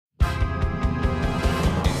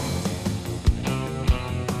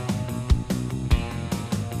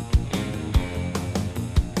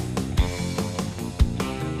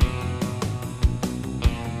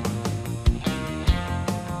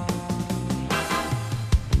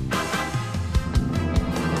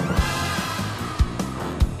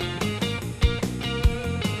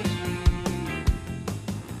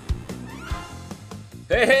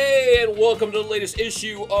Hey, and welcome to the latest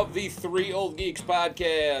issue of the Three Old Geeks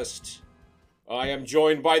podcast. I am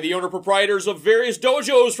joined by the owner-proprietors of various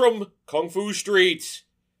dojos from Kung Fu Street.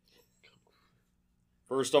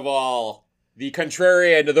 First of all, the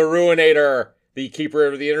Contrarian, the Ruinator, the Keeper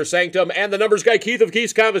of the Inner Sanctum, and the Numbers Guy, Keith of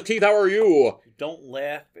Keith's Comics. Keith, how are you? Don't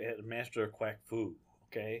laugh at a master of quack fu,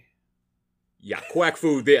 okay? Yeah, quack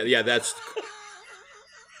food. Yeah, that's...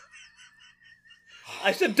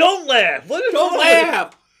 I said don't laugh! Don't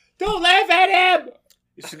laugh! Don't laugh at him!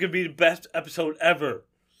 This is going to be the best episode ever.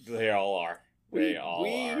 They all are. They all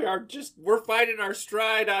are. We're finding our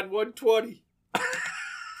stride on 120.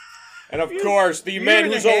 And of course, the man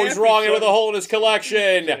who's always wrong and with a hole in his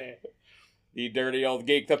collection. The dirty old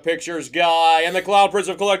geek, the pictures guy, and the cloud prince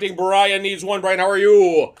of collecting. Brian needs one. Brian, how are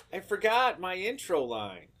you? I forgot my intro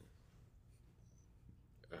line.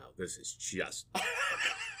 Oh, this is just...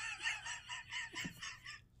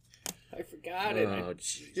 I forgot it. Oh,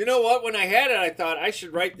 jeez. You know what? When I had it, I thought I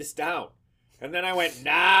should write this down. And then I went,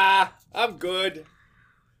 nah, I'm good.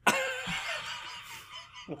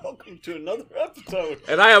 Welcome to another episode.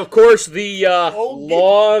 And I, of course, the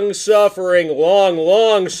long-suffering,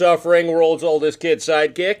 world's oldest kid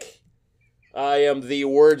sidekick. I am the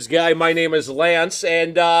words guy. My name is Lance,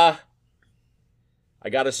 and I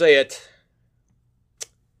gotta say it.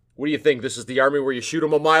 What do you think? This is the army where you shoot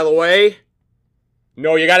them a mile away?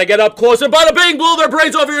 No, you gotta get up close and bada bing, blow their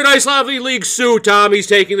brains off your nice lovely league suit. Tommy's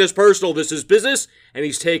taking this personal. This is business, and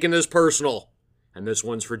he's taking this personal. And this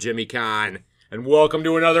one's for Jimmy Kahn. And welcome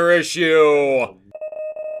to another issue.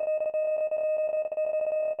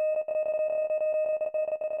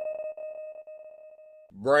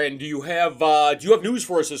 Brian, do you have news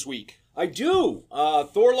for us this week? I do.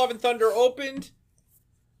 Thor Love and Thunder opened.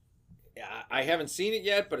 I haven't seen it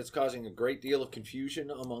yet, but it's causing a great deal of confusion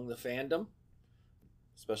among the fandom,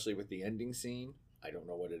 especially with the ending scene. I don't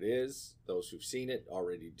know what it is. Those who've seen it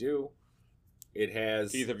already do. It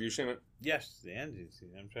has... Keith, have you seen it? Yes, the ending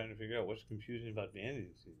scene. I'm trying to figure out what's confusing about the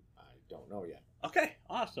ending scene. I don't know yet. Okay,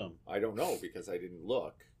 awesome. I don't know because I didn't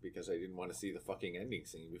look, because I didn't want to see the fucking ending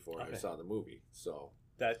scene before I saw the movie. So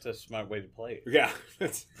that's a smart way to play it. yeah,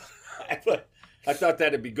 I thought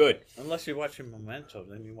that'd be good. Unless you're watching Memento,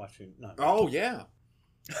 then you're watching... No. Oh, yeah.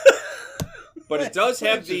 But it does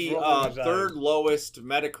have the third lowest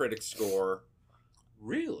Metacritic score.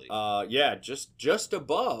 Really? Yeah, just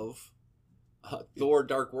above Thor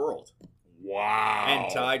Dark World. Wow.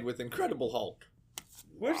 And tied with Incredible Hulk.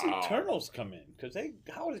 Where's the Eternals come in? Because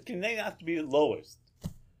can they not be the lowest?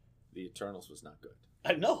 The Eternals was not good.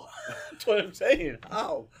 I know. That's what I'm saying.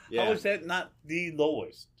 How? Yeah. How is that not the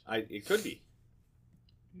lowest? It could be.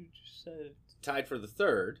 You just said... Tied for the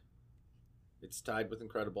third. It's tied with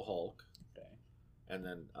Incredible Hulk. Okay. And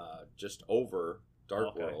then just over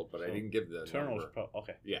Dark World, but so I didn't give the Eternals number.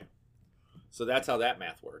 Okay. Yeah. So that's how that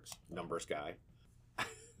math works. Numbers guy.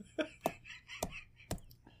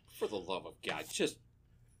 For the love of God, just...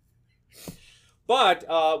 But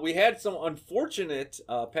we had some unfortunate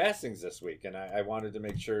passings this week, and I wanted to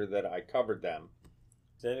make sure that I covered them.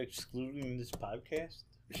 Is that excluding this podcast?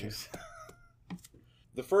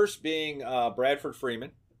 The first being Bradford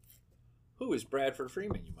Freeman. Who is Bradford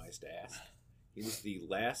Freeman, you might ask? He was the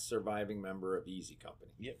last surviving member of Easy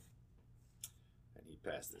Company. Yep. And he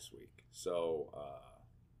passed this week. So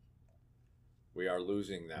we are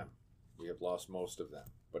losing them. We have lost most of them.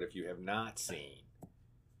 But if you have not seen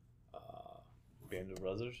Band of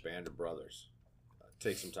Brothers,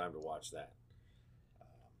 take some time to watch that.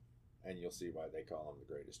 And you'll see why they call him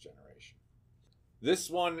the greatest generation. This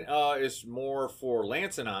one is more for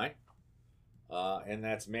Lance and I. And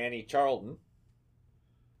that's Manny Charlton,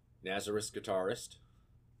 Nazareth guitarist,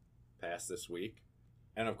 passed this week.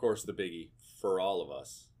 And of course the biggie for all of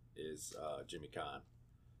us is Jimmy Kahn,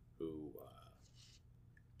 who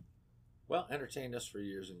entertained us for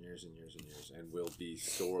years and years and years and years and will be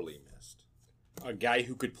sorely missed. A guy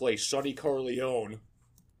who could play Sonny Corleone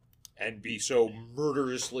and be so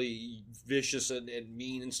murderously vicious and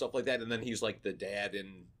mean and stuff like that, and then he's like the dad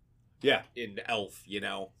in Elf, you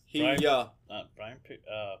know. Brian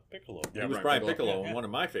Piccolo. He was Brian Piccolo in one of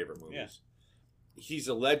my favorite movies. Yeah. He's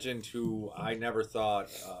a legend who I never thought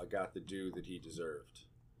got the due that he deserved.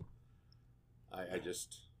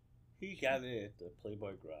 He got it at the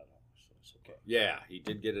Playboy Grotto, so it's okay. Yeah, he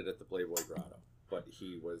did get it at the Playboy Grotto, but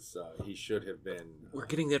he should have been. We're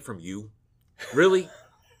getting that from you, really?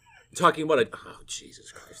 Talking about it. Oh,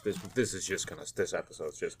 Jesus Christ! This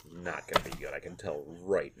episode's just not gonna be good. I can tell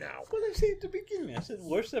right now. What did I say at the beginning? I said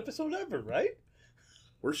worst episode ever, right?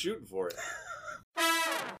 We're shooting for it.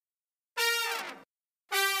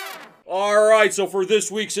 All right, so for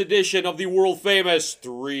this week's edition of the world famous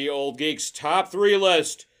Three Old Geeks Top 3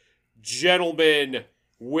 list, gentlemen,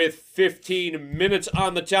 with 15 minutes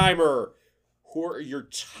on the timer, who are your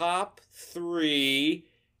top 3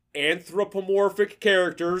 anthropomorphic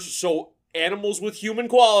characters, so animals with human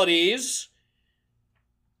qualities,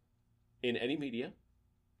 in any media?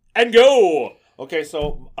 And go! Okay,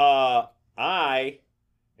 so I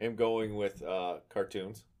am going with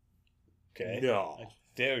cartoons. Okay. No. I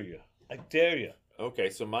dare you. I dare you. Okay,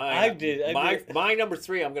 so I did. my number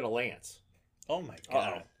 3, I'm going to Lance. Oh my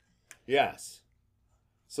God. Yes.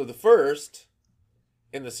 So the first,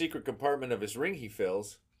 in the secret compartment of his ring he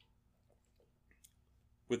fills.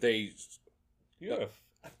 With a... I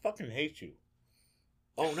fucking hate you.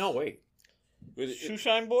 Oh, no, wait.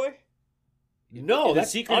 Shoeshine boy? No, in the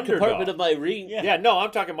that's secret Underdog. compartment of my ring. Yeah. No,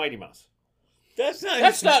 I'm talking Mighty Mouse. That's not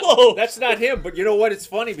That's even not close. that's not him, but you know what? It's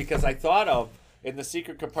funny because I thought of in the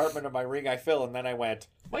secret compartment of my ring I fill, and then I went,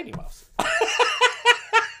 Mighty Mouse.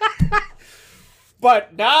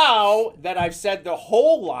 But now that I've said the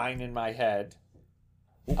whole line in my head,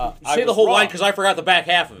 I Say the was whole wrong. line because I forgot the back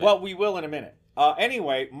half of it. Well, we will in a minute.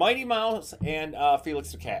 Anyway, Mighty Mouse and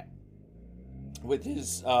Felix the Cat, with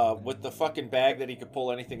his with the fucking bag that he could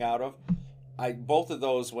pull anything out of. Both of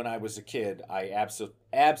those when I was a kid, I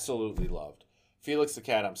absolutely loved. Felix the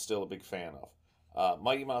Cat, I'm still a big fan of.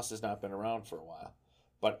 Mighty Mouse has not been around for a while,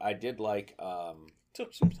 but I did like.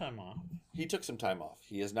 Took some time off. He took some time off.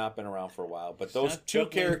 He has not been around for a while, but It's those not two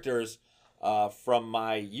joking. characters from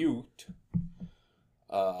my youth.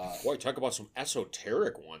 Boy, talk about some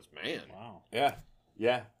esoteric ones, man. Wow.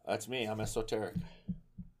 Yeah, that's me. I'm esoteric.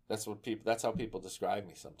 That's how people describe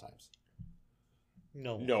me sometimes.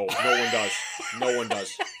 No. No one does. No one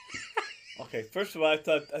does. Okay, first of all, I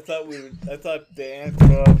thought the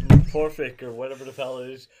anthropomorphic or whatever the hell it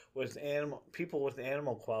is was people with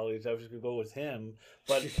animal qualities. I was gonna go with him,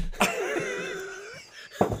 but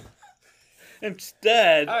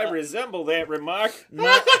instead, I resemble that remark.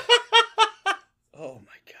 not, oh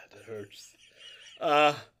my God, that hurts.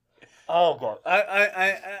 Oh God,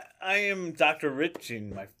 I am Dr. Rich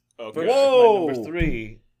in my Okay. Whoa. my number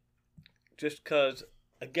 3, just because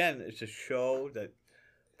again it's a show that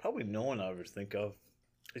probably no one will ever think of.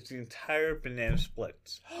 It's the entire Banana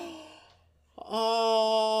Splits.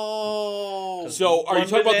 Oh. So, are you One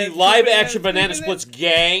talking about the banana, live two action bananas, Banana three Splits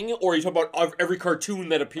gang, or are you talking about every cartoon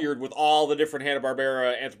that appeared with all the different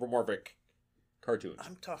Hanna-Barbera anthropomorphic cartoons?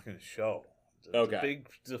 I'm talking show. Okay.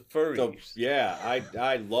 The furries. Yeah,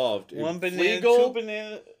 I loved One banana, Fleagle. 2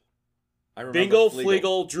 banana. I remember Bingo,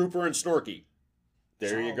 Fleagle, Drooper, and Snorky.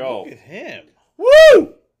 There you Oh, go. Look at him.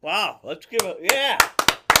 Woo! Wow. Let's give it. Yeah.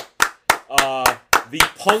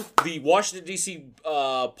 The Washington D.C.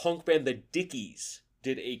 Punk band The Dickies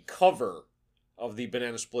did a cover of the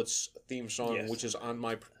Banana Splits theme song, Yes. which is on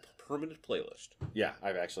my permanent playlist. Yeah,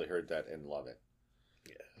 I've actually heard that and love it.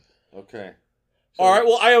 Yeah. Okay. So- All right,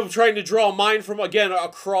 well, I am trying to draw mine from, again,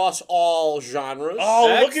 across all genres.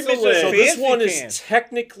 Oh, look at Excellent. Mr. so this Fancy one Pants.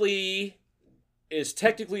 is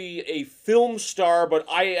technically a film star, but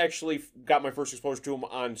I actually got my first exposure to him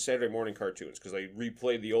on Saturday morning cartoons because I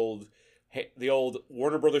replayed the old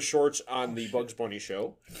Warner Brothers shorts on the Bugs Bunny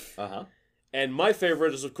show. Uh-huh. And my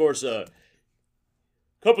favorite is, of course,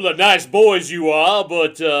 couple of nice boys you are,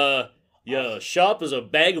 but you're sharp as a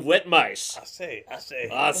bag of wet mice. I say.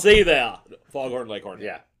 I see there. Foghorn Leghorn.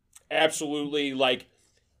 Yeah. Absolutely, like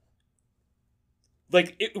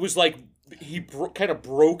it was like he kind of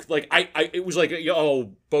broke, like, it was like,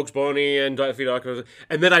 Bugs Bunny and Daffy Duck,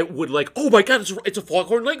 and then I would like, oh my God, it's a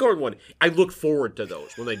Foghorn Leghorn one. I looked forward to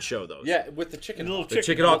those when they'd show those. Yeah, with the chicken. The little hawk. The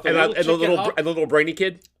chicken hawk, and the little brainy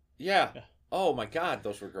kid. Yeah. Oh my God,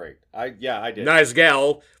 those were great. I did. Nice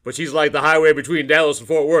gal, but she's like the highway between Dallas and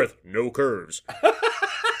Fort Worth. No curves.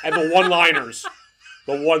 And the one-liners.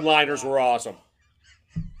 The one-liners were awesome.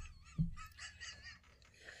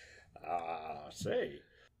 Say.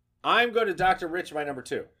 I'm going to Dr. Rich, my number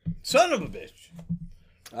 2. Son of a bitch.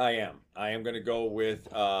 I am going to go with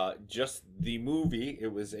just the movie.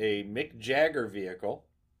 It was a Mick Jagger vehicle.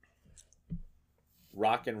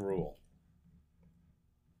 Rock and Rule.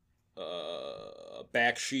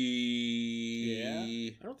 Bakshi.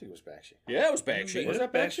 Yeah. I don't think it was Bakshi. Yeah, it was Bakshi. Was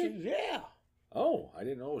that Bakshi? Yeah. Oh, I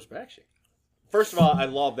didn't know it was Bakshi. First of all, I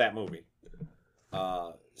love that movie.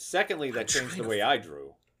 Secondly, that changed the way I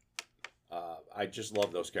drew. I just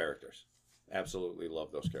love those characters. Absolutely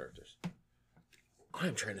love those characters.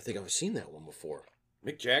 I'm trying to think. I've seen that one before.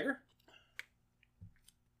 Mick Jagger?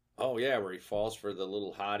 Oh, yeah, where he falls for the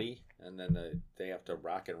little hottie, and then they have to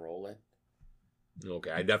rock and roll it.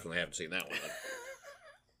 Okay, I definitely haven't seen that one. Then.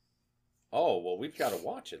 Oh, well, we've got to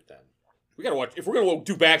watch it then. We gotta watch. If we're gonna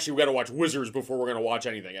do Bakshi, we gotta watch Wizards before we're gonna watch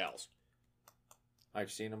anything else.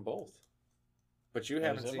 I've seen them both. But you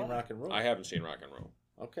haven't seen Rock and Roll. I haven't seen Rock and Roll.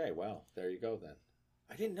 Okay, well, there you go then.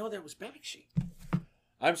 I didn't know that was Bakshi.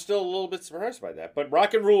 I'm still a little bit surprised by that. But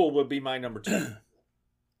Rock and Roll would be my number 2.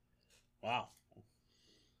 Wow.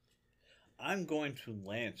 I'm going to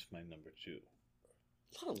Lance my number 2.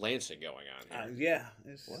 A lot of Lansing going on here.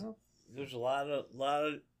 Yeah, Well, there's a lot of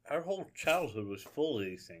our whole childhood was full of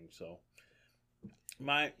these things. So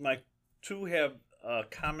my 2 have a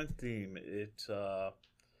common theme. It's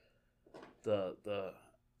the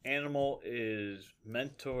animal is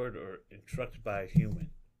mentored or instructed by a human.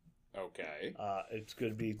 Okay. It's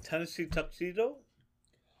going to be Tennessee Tuxedo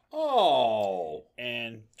oh.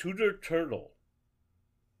 and Tudor Turtle,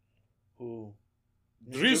 who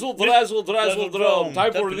Drizzle, drazzle, drazzle, drum.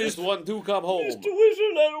 Time for Deputy- this one to come home. Mr.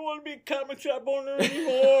 Wizard, I don't want to be a comic shop owner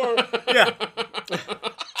anymore. Yeah.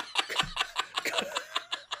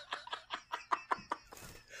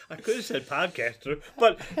 I could have said podcaster,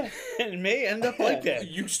 but it may end up like that.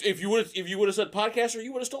 If you would have said podcaster,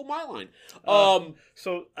 you would have stole my line.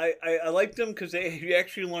 So I like them because you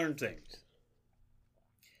actually learn things.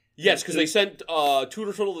 Yes, because they sent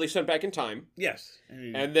Tudor Turtle. They sent back in time. Yes,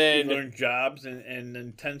 And then- you learn jobs, and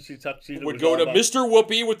then Tennessee Tuxedo Would was go all to about- Mr.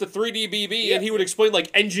 Whoopi with the 3D BB, Yeah. and he would explain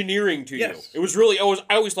like engineering to Yes. you. It was really.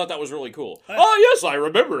 I always thought that was really cool. I- Oh yes, I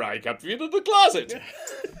remember. I kept it in the closet.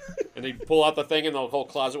 And they'd pull out the thing, and the whole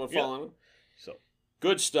closet would fall on. So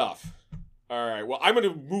Good stuff. All right. Well, I'm going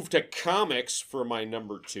to move to comics for my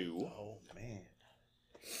number 2, oh man,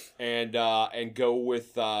 and go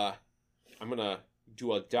with. I'm gonna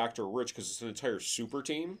do a Dr. Rich because it's an entire super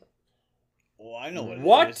team. well I know what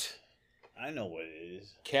What? it is. I know what it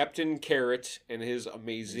is. Captain Carrot and his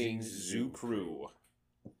amazing zoo crew.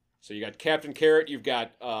 So you got Captain Carrot, you've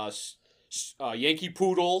got Yankee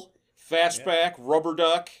Poodle, Fastback, Rubber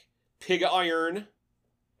Duck, Pig Iron.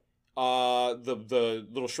 The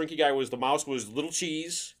little shrinky guy the mouse was Little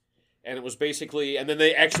Cheese, and it was basically, and then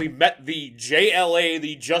they actually met the JLA,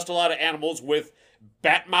 the Just a Lot of Animals, with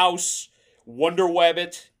Bat Mouse, Wonder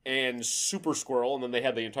Wabbit, and Super Squirrel, and then they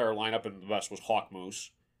had the entire lineup, and the best was Hawk Moose.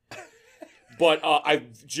 But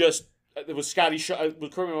it was Scotty Shaw.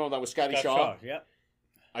 That was Scotty Shaw. Yeah.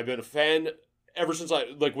 I've been a fan ever since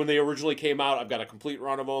when they originally came out. I've got a complete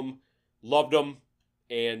run of them, loved them,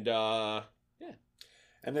 and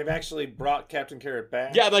And they've actually brought Captain Carrot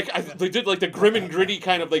back. yeah, they did like the grim and gritty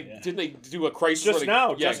kind of Yeah. didn't they do a Crisis? Just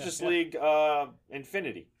now, Yeah, Justice League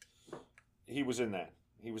Infinity. He was in that.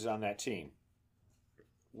 He was on that team.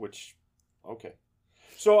 Which, okay.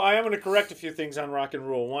 So I am going to correct a few things on Rock and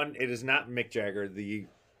Roll. One, it is not Mick Jagger. The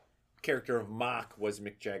character of Mock was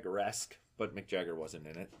Mick Jagger-esque, but Mick Jagger wasn't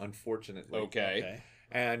in it, unfortunately. Okay.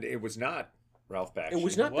 And it was not Ralph Bakshi. It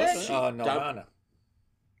was not Wasn't? bad. Nelvana.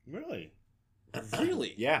 Really?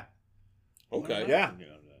 Really? Yeah. Okay. Yeah.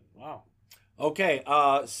 Wow. Okay,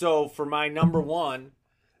 so for my number 1,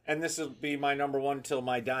 and this will be my number 1 till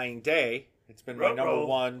my dying day. It's been my number Ruh-roh.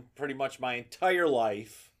 1 pretty much my entire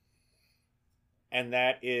life, and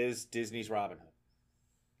that is Disney's Robin Hood,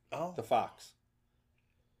 Oh. the Fox.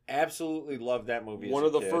 Absolutely loved that movie. One as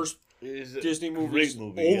of a the kid. first Is a Disney great movies,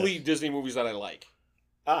 movie, only yes. Disney movies that I like.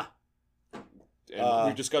 Ah, And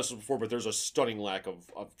we've discussed this before, but there's a stunning lack of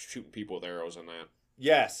shooting people with arrows in that.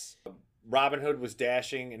 yes. Robin Hood was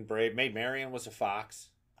dashing and brave. Maid Marian was a fox.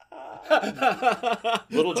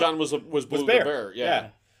 Little John was Blue Bear. the Bear. Yeah.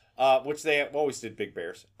 Which they always did big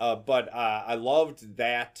bears. But I loved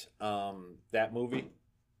that that movie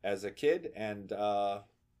as a kid, and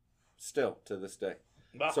still to this day.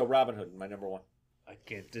 Wow. So Robin Hood, my number 1. I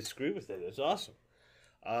can't disagree with it. It's awesome.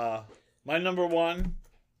 My number 1,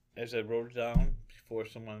 as I wrote it down before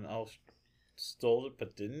someone else stole it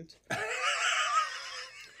but didn't,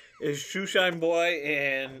 is Shoeshine Boy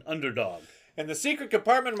and Underdog. And the secret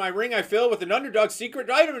compartment of my ring I fill with an Underdog secret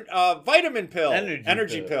vitamin pill.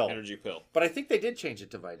 Energy pill. Energy pill. But I think they did change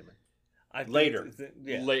it to vitamin. I think Later.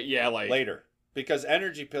 Yeah. Later. Because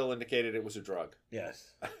energy pill indicated it was a drug.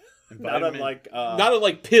 Yes. And Not vitamin- unlike... Not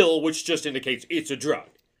unlike pill, which just indicates it's a drug.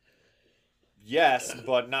 yes,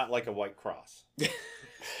 but not like a White Cross.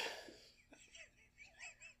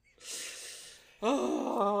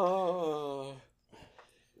 Oh.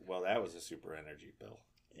 Well, that was a super energy pill.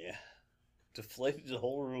 Yeah. Deflated the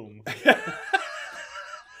whole room.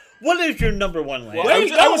 What is your number 1, Lance? Well, I Wait,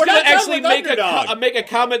 was, no, I was we're going not to done actually with make Underdog. make a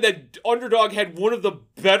comment that Underdog had one of the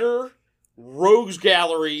better rogues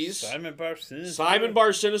galleries. Simon Bar Sinister. Simon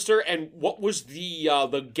Bar Sinister, and what was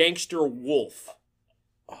the gangster wolf?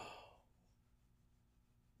 That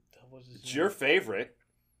was his It's your favorite.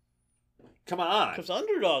 Come on. Because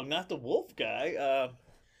Underdog, not the wolf guy.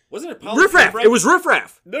 Wasn't it Polly Riff Raff. Purebred? It was Riff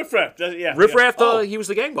Raff. Riff Raff. Yeah. Riff yeah. Raff. Oh. He was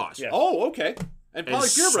the gang boss. Yeah. Oh, okay. And And Polly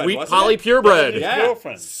Purebred, sweet wasn't Polly it? Purebred. His Yeah.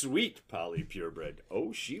 girlfriend. Sweet Polly Purebred.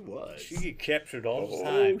 Oh, she was. She get captured all the Oh,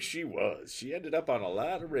 time. she was. She ended up on a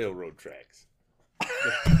lot of railroad tracks.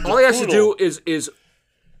 All he has to do poodle. is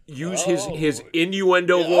use Oh. his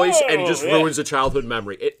innuendo voice and just yeah. ruins a childhood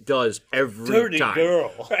memory. It does every Dirty time.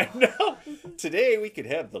 girl. I know. Today we could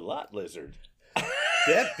have the lot lizard.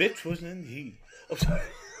 That bitch was in heat. Oh, sorry.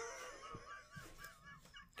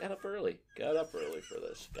 Got up early. Got up early for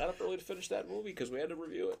this. Got up early to finish that movie because we had to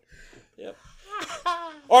review it. Yep.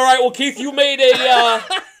 All right. Well, Keith, you made a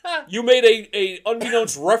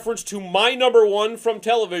unbeknownst reference to my number one from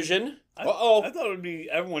television. I thought it would be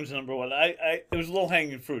everyone's number one. It was low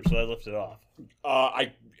hanging fruit, so I left it off.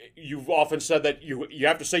 You've often said that you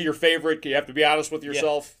have to say your favorite. You have to be honest with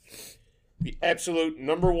yourself. The absolute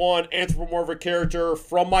number one anthropomorphic character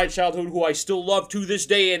from my childhood, who I still love to this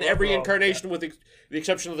day in every incarnation, with the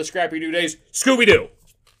exception of the Scrappy-Doo days, Scooby-Doo.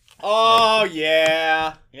 Oh,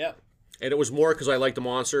 yeah. Yep. And it was more because I like the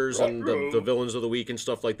monsters and the villains of the week and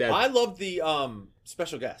stuff like that. I love the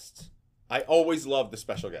special guests. I always love the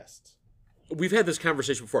special guests. We've had this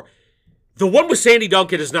conversation before. The one with Sandy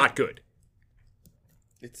Duncan is not good.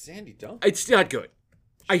 It's Sandy Duncan. It's not good.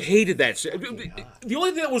 I hated that. The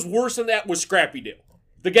only thing that was worse than that was Scrappy-Doo.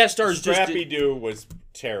 The guest stars just... Scrappy-Doo was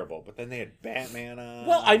terrible, but then they had Batman on.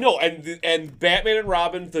 Well, I know, and Batman and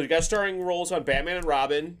Robin, the guest starring roles on Batman and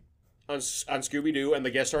Robin on Scooby-Doo, and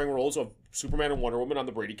the guest starring roles of Superman and Wonder Woman on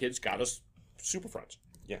the Brady Kids got us Super Friends.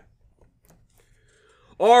 Yeah.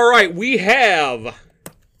 All right, we have...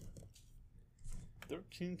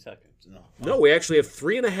 13 seconds. No, we actually have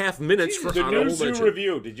 3.5 minutes for The honorable new Zoo mention.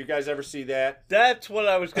 review. Did you guys ever see that? That's what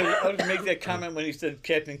I was going to make that comment when he said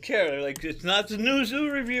Captain Carrot. Like, it's not the new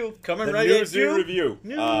Zoo review coming The right new at Zoo you. review.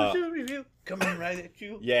 New Zoo review coming right at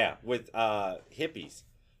you. Yeah, with hippies.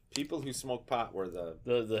 People who smoke pot were the...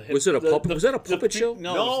 Was it a puppet? Was that a puppet show?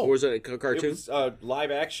 No. Or was it a It cartoon? was a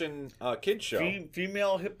live-action kid show.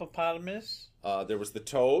 Female hippopotamus. There was the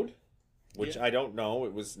Toad, which I don't know.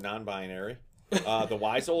 It was non-binary. The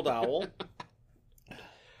Wise Old Owl.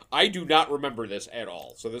 I do not remember this at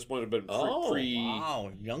all. So this would have been pre...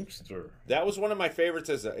 Wow, youngster. That was one of my favorites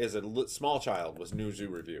as a small child, was New Zoo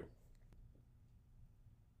Review.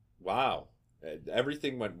 Wow.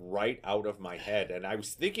 Everything went right out of my head. And I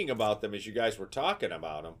was thinking about them as you guys were talking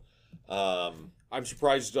about them. I'm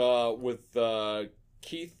surprised with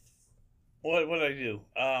Keith. What did I do?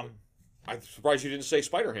 I'm surprised you didn't say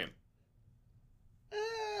Spider-Ham.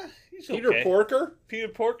 He's Peter okay. Porker? Peter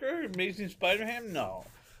Porker, Amazing Spider-Ham? No.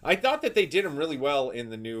 I thought that they did him really well in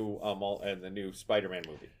the new Spider-Man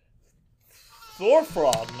movie. Thor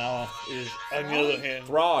Frog now is, on the other hand...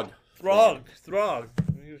 Throg. Throg.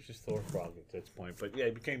 He was just Thor Frog at this point. But yeah,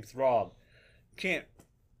 he became Throg. Can't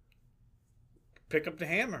pick up the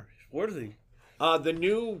hammer. It's worthy. The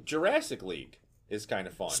new Jurassic League is kind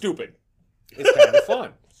of fun. Stupid. It's kind of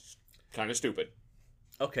fun. Kind of stupid.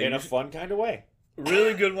 Okay. In a fun kind of way.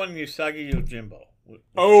 Really good one, Usagi Yojimbo.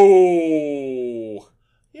 Oh.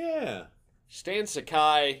 Yeah. Stan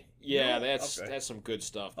Sakai. Yeah, No? that's Okay. that's some good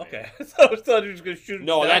stuff. Man. Okay. I thought he was going to shoot him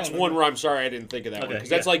No, down. that's one where I'm sorry I didn't think of that one Okay,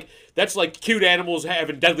 because that's like cute animals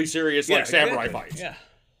having deadly serious Yeah, like samurai exactly. fights. Yeah.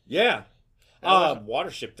 Yeah.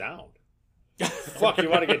 Watership Down. Fuck, you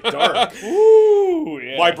want to get dark. Ooh,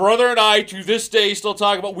 yeah. My brother and I, to this day, still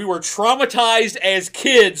talk about we were traumatized as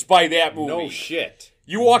kids by that movie. No shit.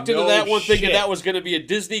 You walked into No that one thinking shit. that was going to be a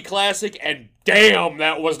Disney classic, and damn,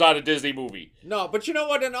 that was not a Disney movie. No, but you know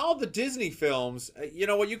what? In all the Disney films, you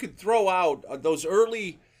know what? You could throw out those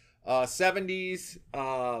early 70s,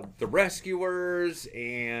 The Rescuers,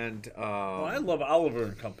 and Oh, I love Oliver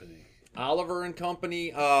and Company. Oliver and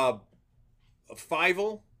Company,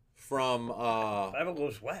 Fievel from... Bible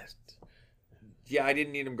Goes West. yeah, I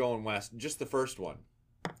didn't need him going west. Just the first one.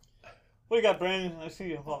 What do you got, Brandon? I see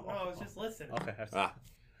you. No, I was just listening. Okay.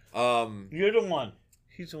 You're the one.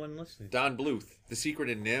 He's the one listening. Don Bluth, The Secret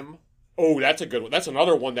in Nim. Oh, that's a good one. That's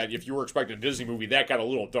another one that if you were expecting a Disney movie, that got a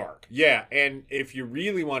little dark. Yeah, and if you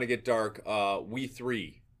really want to get dark, We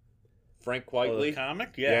Three. Frank Oh, the Whiteley.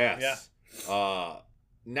 comic? Yeah. Yes.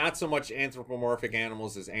 Not so much anthropomorphic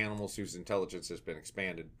animals as animals whose intelligence has been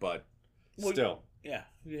expanded, but Well, still. Yeah.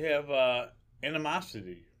 You have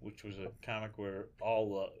Animosity, which was a comic where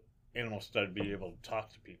all the animals started being able to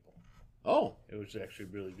talk to people. Oh. It was actually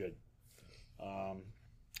really good.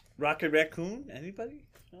 Rocket Raccoon? Anybody?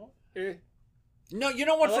 No? No, you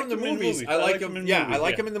know what? I like From the him in movies, movies. I like him. in Yeah, I movies,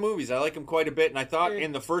 like yeah. him in the movies. I like him quite a bit, and I thought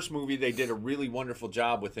in the first movie they did a really wonderful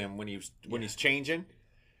job with him when he's changing.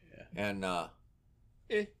 Yeah. And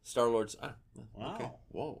Star-Lord's... Wow. Okay.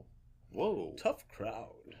 Whoa. Tough crowd.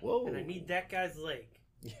 Whoa. And I need that guy's leg.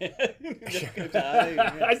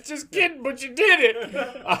 I was just kidding, but you did it.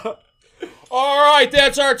 All right,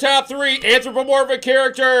 that's our top 3 anthropomorphic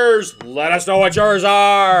characters. Let us know what yours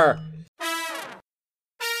are.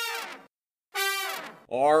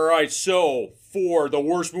 All right, so for the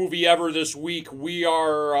worst movie ever this week, we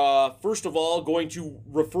are, first of all, going to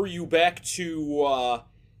refer you back to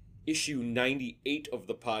issue 98 of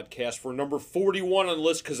the podcast for number 41 on the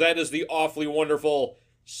list, because that is the awfully wonderful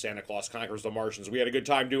Santa Claus Conquers the Martians. We had a good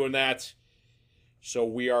time doing that. So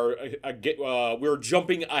we are we're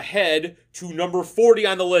jumping ahead to number 40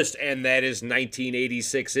 on the list, and that is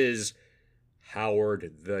 1986's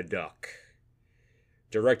Howard the Duck.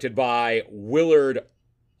 Directed by Willard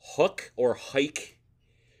Huyck, or Hike.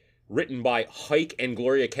 Written by Hike and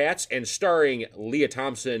Gloria Katz, and starring Leah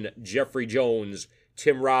Thompson, Jeffrey Jones,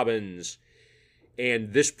 Tim Robbins.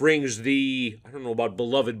 And this brings the, I don't know about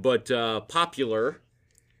beloved, but popular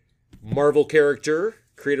Marvel character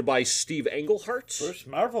created by Steve Englehart. First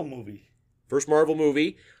Marvel movie. This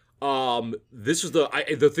is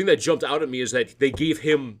the thing that jumped out at me is that they gave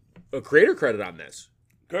him a creator credit on this.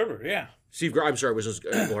 Gerber, yeah. I'm sorry,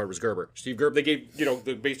 Englehart was Gerber. Steve Gerber. They gave,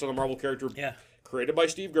 based on the Marvel character, created by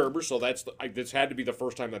Steve Gerber. So this had to be the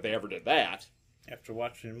first time that they ever did that. After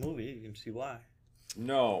watching the movie, you can see why.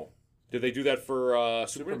 No. Did they do that for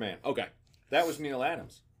Superman? Okay, That was Neil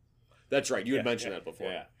Adams. that's right. You had mentioned that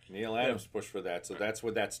before. Yeah. Neil Adams pushed for that, so that's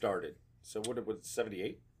where that started. So what was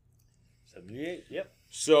 78? 78, yep.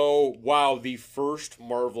 So, wow, the first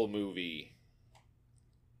Marvel movie.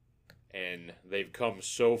 And they've come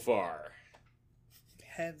so far.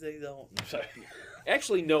 Have they, though? I'm sorry.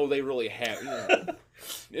 Actually, no, they really haven't.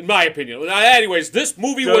 In my opinion. Anyways, this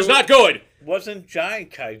movie was not good. Wasn't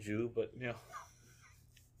giant kaiju, but,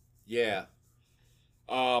 Yeah.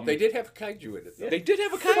 They did have a kaiju in it, though. They did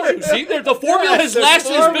have a kaiju. See, the formula has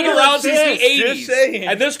been around since the 80s. Just saying.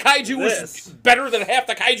 And this kaiju was better than half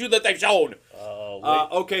the kaiju that they've shown.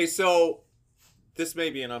 Okay, so this may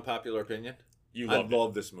be an unpopular opinion. I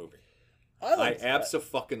love this movie. I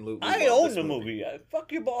abso-fucking-lutely I love own this the movie.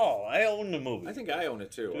 Fuck your ball. I own the movie. I think I own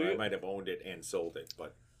it too. Do you? I might have owned it and sold it,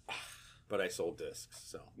 but I sold discs.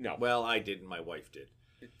 So No. Well, I didn't. My wife did.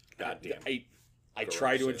 God damn. I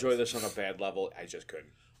tried to enjoy this on a bad level. I just couldn't.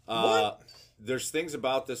 What? There's things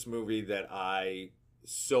about this movie that I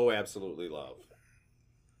so absolutely love.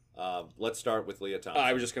 Let's start with Leah Thompson.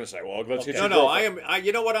 I was just going to say, well, let's get No, your no, girlfriend.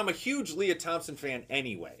 you know what? I'm a huge Leah Thompson fan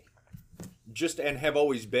anyway. And have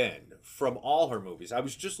always been from all her movies. I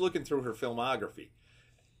was just looking through her filmography,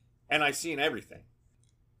 and I've seen everything.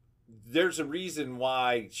 There's a reason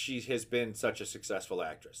why she has been such a successful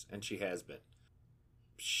actress, and she has been.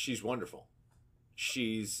 She's wonderful.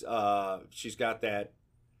 She's got that.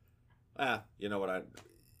 You know what?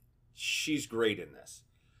 She's great in this.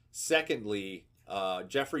 Secondly,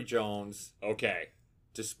 Jeffrey Jones. Okay.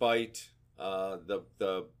 Despite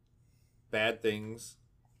the bad things,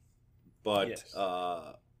 but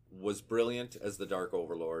was brilliant as the Dark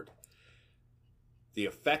Overlord. The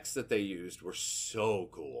effects that they used were so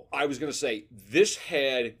cool. I was going to say, this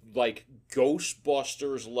had, like,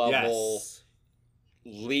 Ghostbusters level,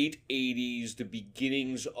 late 80s, the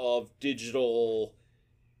beginnings of digital.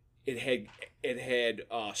 It had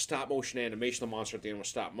stop motion animation. The monster at the end was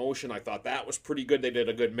stop motion. I thought that was pretty good. They did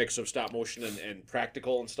a good mix of stop motion and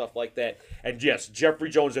practical and stuff like that. And yes, Jeffrey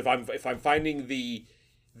Jones. If I'm finding the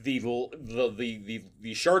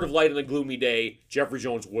shard of light in a gloomy day, Jeffrey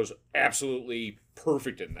Jones was absolutely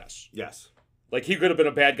perfect in this. Yes, like he could have been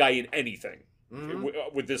a bad guy in anything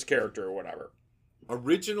with this character or whatever.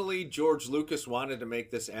 Originally, George Lucas wanted to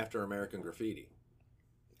make this after American Graffiti.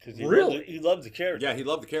 Because Really? he loved the character. Yeah, he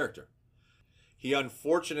loved the character. He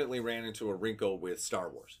unfortunately ran into a wrinkle with Star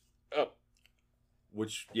Wars. Oh.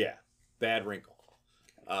 Which, bad wrinkle.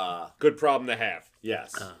 Good problem to have.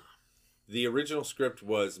 Yes. The original script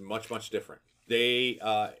was much, much different. He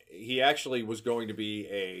actually was going to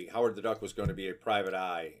be Howard the Duck was going to be a private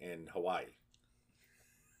eye in Hawaii.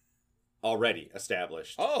 Already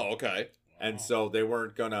established. Oh, okay. And so they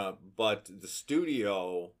weren't gonna, but the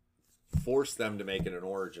studio forced them to make it an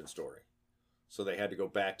origin story. So they had to go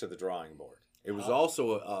back to the drawing board. It was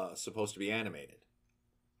also supposed to be animated.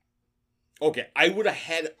 Okay, I would have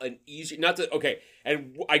had an easy...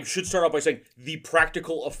 and I should start off by saying the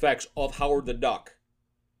practical effects of Howard the Duck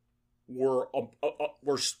were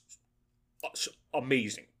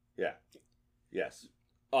amazing. Yeah. Yes.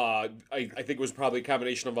 I think it was probably a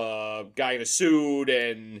combination of a guy in a suit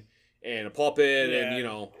and a puppet and,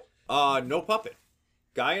 no puppet.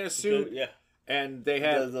 Guy in a suit. and they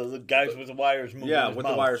had the guys with the wires moving. yeah, his with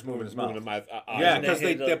mouth. the wires moving his mouth. Yeah, And because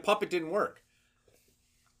they had the puppet didn't work.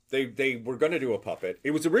 They were going to do a puppet.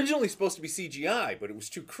 It was originally supposed to be CGI, but it was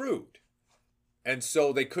too crude, and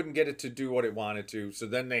so they couldn't get it to do what it wanted to. So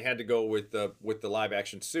then they had to go with the live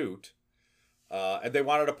action suit, and they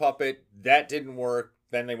wanted a puppet that didn't work.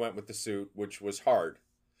 Then they went with the suit, which was hard.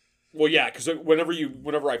 Well, yeah, because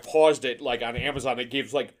whenever I paused it, like on Amazon, it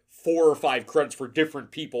gives like 4 or 5 credits for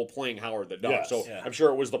different people playing Howard the Duck. Yes, So yeah. I'm sure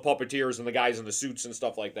it was the puppeteers and the guys in the suits and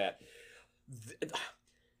stuff like that.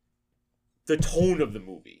 The tone of the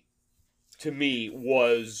movie, to me,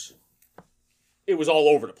 was all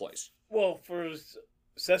over the place. Well, for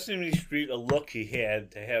Sesame Street, a look he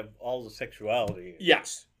had to have all the sexuality.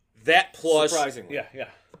 Yes, that plus Surprisingly, Yeah.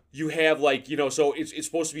 you have like so it's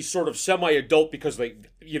supposed to be sort of semi-adult because they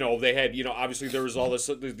had obviously there was all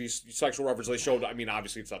these sexual references they showed. I mean,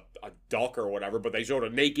 obviously it's a duck or whatever, but they showed a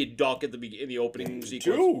naked duck at in the opening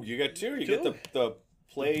sequence. you get two. You get the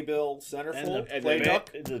playbill centerfold, And play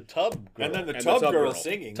duck, the tub girl. and then the And tub the tub girl girl.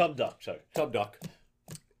 singing. tub duck, sorry. Tub duck.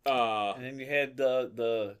 And then you had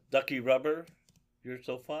the Ducky Rubber. You're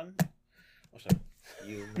so fun. Oh, sorry.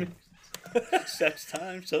 You make sex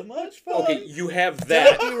time so much fun. Okay, you have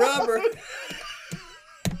that. Ducky rubber.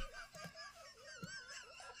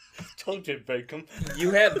 Told you, Bacon.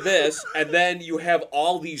 You have this, and then you have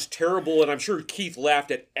all these terrible, and I'm sure Keith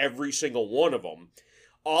laughed at every single one of them.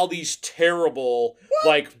 All these terrible,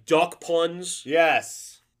 like duck puns,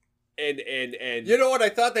 Yes. and You know what? I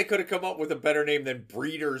thought they could have come up with a better name than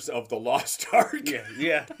Breeders of the Lost Ark.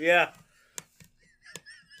 Yeah.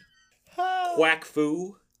 quack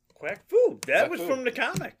foo. Quack Fu. That Quack was Fu. from the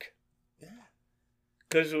comic. Yeah.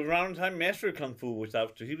 Because around the time Master of Kung Fu was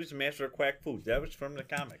out, so he was the master of Quack Fu. That was from the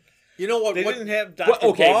comic. You know what? They what didn't have Dr.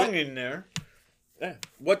 okay, Bong but- in there.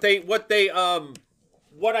 what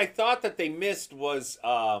I thought that they missed was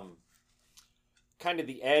kind of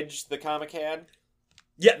the edge the comic had.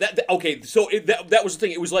 Yeah, okay. So that was the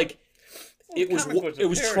thing. It was like it was comic was a it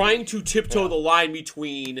was parody. trying to tiptoe the line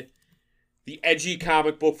between the edgy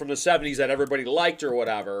comic book from the 70s that everybody liked or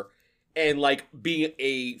whatever, and like being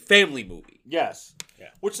a family movie. Yes. Yeah.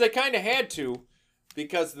 Which they kind of had to,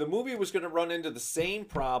 because the movie was going to run into the same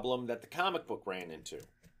problem that the comic book ran into,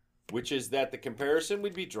 which is that the comparison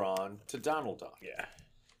would be drawn to Donald Duck. Yeah.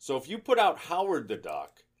 So if you put out Howard the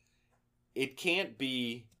Duck, it can't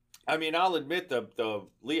be. I mean, I'll admit the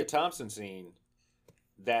Leah Thompson scene,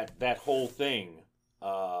 that whole thing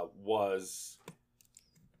was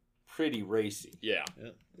pretty racy. Yeah.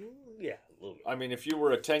 Yeah, a little bit. I mean, if you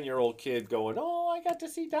were a 10-year-old kid going, "Oh, I got to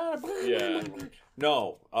see Donna," Yeah.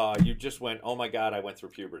 no, you just went, "Oh my God, I went through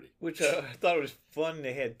puberty." Which I thought it was fun.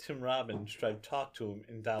 They had Tim Robbins try to talk to him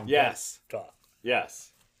in Down Yes. talk.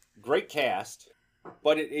 Yes, great cast,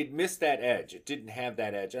 but it missed that edge. It didn't have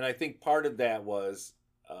that edge, and I think part of that was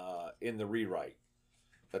in the rewrite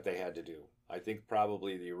that they had to do. I think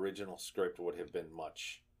probably the original script would have been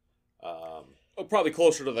much. Probably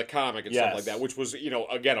closer to the comic and stuff Yes. like that, which was,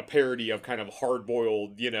 again, a parody of kind of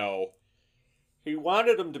hard-boiled, He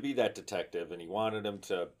wanted him to be that detective, and he wanted him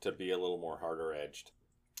to be a little more harder edged.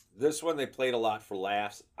 This one they played a lot for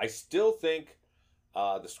laughs. I still think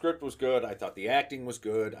the script was good. I thought the acting was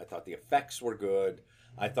good. I thought the effects were good.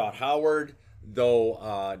 I thought Howard,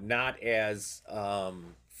 though not as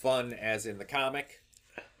fun as in the comic,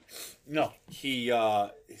 No. he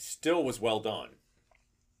still was well done.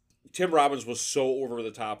 Tim Robbins was so over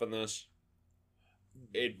the top in this.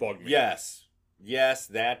 It bugged me. Yes,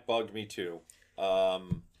 that bugged me too.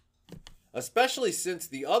 Especially since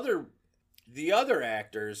the other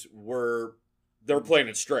actors were. They're playing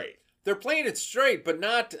it straight. They're playing it straight, but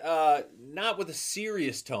not with a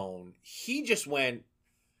serious tone. He just went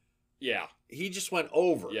Yeah.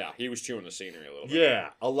 over. Yeah, he was chewing the scenery a little bit.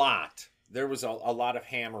 Yeah, a lot. There was a lot of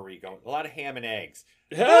hammery going, a lot of ham and eggs.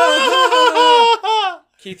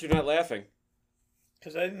 Keith, you're not laughing.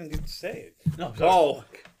 Because I didn't get to say it. No, Oh.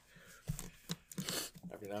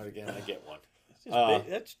 Every now and again, I get one.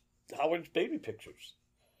 That's Howard's baby pictures.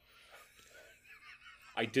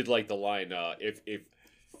 I did like the line, if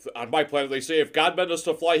on my planet they say if God meant us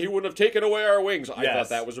to fly, he wouldn't have taken away our wings. I Yes. thought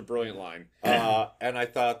that was a brilliant line. And I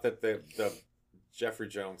thought that the Jeffrey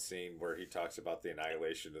Jones scene where he talks about the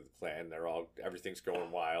annihilation of the plan, everything's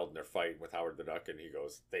going wild and they're fighting with Howard the Duck, and he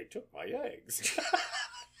goes, "They took my eggs."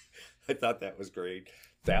 I thought that was great.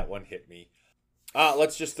 That one hit me.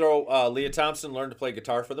 Let's just throw Leah Thompson learned to play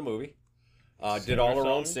guitar for the movie. Did all her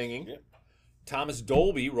own songs. singing. Yep. Thomas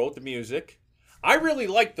Dolby wrote the music. I really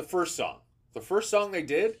liked the first song. The first song they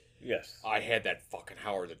did, Yes. I had that fucking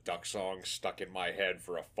Howard the Duck song stuck in my head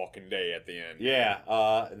for a fucking day at the end. Yeah,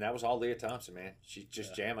 and that was all Leah Thompson, man. She's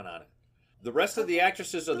just jamming on it. The rest of the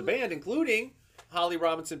actresses of the band, including Holly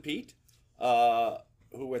Robinson Pete,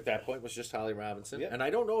 who at that point was just Holly Robinson. Yep. And I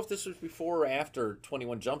don't know if this was before or after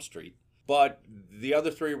 21 Jump Street, but the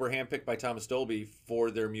other three were handpicked by Thomas Dolby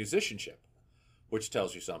for their musicianship, which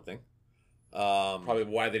tells you something. Probably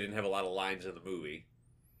why they didn't have a lot of lines in the movie.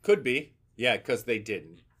 Could be. Yeah, because they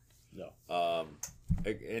didn't. No.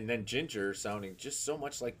 And then Ginger sounding just so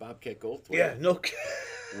much like Bobcat Goldthwait. Yeah, no.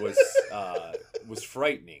 was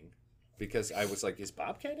frightening because I was like, is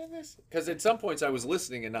Bobcat in this? Because at some points I was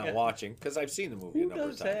listening and not watching because I've seen the movie Who a number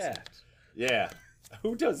does of times. that? Yeah,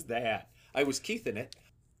 who does that? I was Keith in it.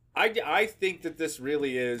 I think that this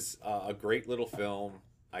really is a great little film.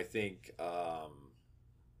 I think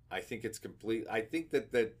it's complete. I think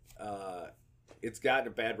that it's gotten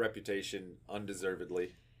a bad reputation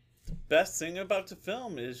undeservedly. The best thing about the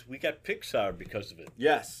film is we got Pixar because of it.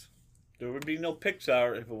 Yes. There would be no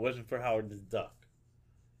Pixar if it wasn't for Howard the Duck.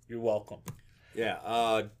 You're welcome.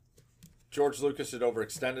 Yeah. George Lucas had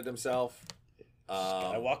overextended himself.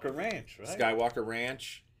 Skywalker Ranch, right? Skywalker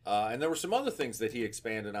Ranch. And there were some other things that he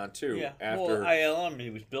expanded on too. Yeah. After Well, ILM, he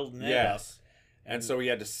was building that up. yes, and so he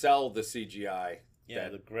had to sell the CGI. Yeah,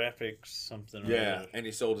 the graphics, something. Or Yeah, other. and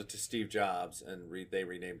he sold it to Steve Jobs, and they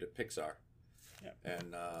renamed it Pixar. Yeah.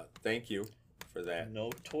 And thank you for that. No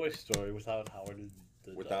Toy Story without Howard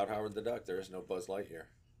the Without Duck. Howard the Duck, there is no Buzz Lightyear.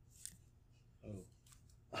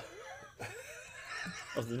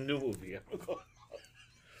 Of the new movie.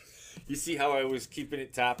 You see how I was keeping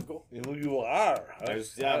it topical? You are.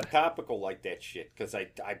 I'm topical like that shit because I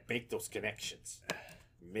make those connections.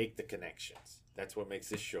 Make the connections. That's what makes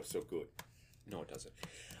this show so good. No, it doesn't.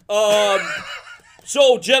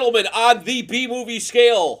 So, gentlemen, on the B movie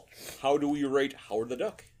scale, how do we rate Howard the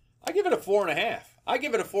Duck? I give it a 4.5. I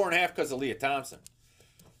give it a 4.5 because of Leah Thompson.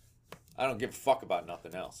 I don't give a fuck about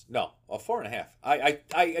nothing else. No, a 4.5.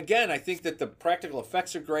 I think that the practical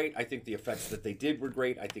effects are great. I think the effects that they did were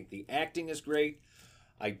great. I think the acting is great.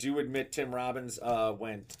 I do admit Tim Robbins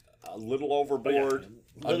went a little overboard.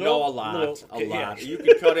 A lot. Yeah. You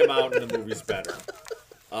could cut him out and the movie's better.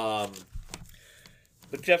 But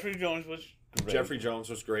Jeffrey Jones was great. Jeffrey Jones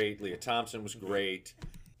was great. Leah Thompson was great.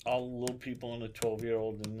 All the little people and the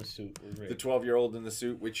 12-year-old in the suit were great. The 12-year-old in the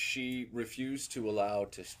suit, which she refused to allow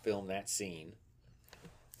to film that scene.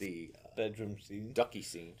 The bedroom scene. Ducky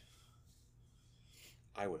scene.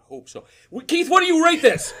 I would hope so. Keith, what do you rate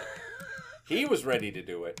this? He was ready to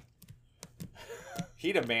do it.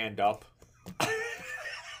 He'd have manned up.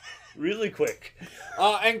 Really quick.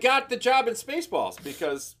 And got the job in Spaceballs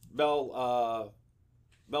because Mel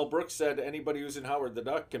Brooks said anybody who's in Howard the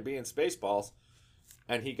Duck can be in Spaceballs.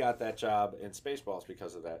 And he got that job in Spaceballs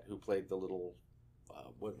because of that. Who played the little,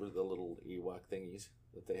 what were the little Ewok thingies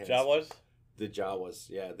that they had? Jawas? The Jawas,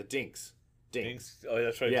 yeah. The Dinks. Dinks. Oh,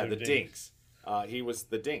 that's right. Yeah, the Dinks. He was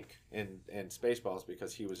the Dink in Spaceballs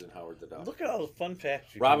because he was in Howard the Duck. Look at all the fun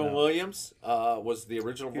facts. Robin Williams was the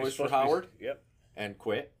original voice for Howard. Yep. And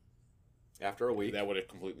quit after a week. That would have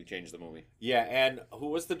completely changed the movie. Yeah, and who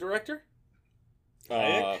was the director?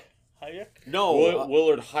 Hayek? No.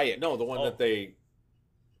 Willard Hyatt. No, the one that they...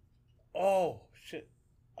 Oh, shit.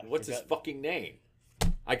 What's his fucking name?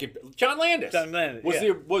 John Landis. John Landis,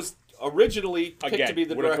 was originally picked to be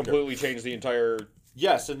the would have director. completely changed the entire...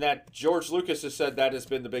 Yes, and that George Lucas has said that has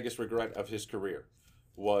been the biggest regret of his career,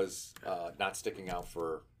 was not sticking out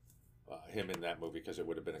for him in that movie because it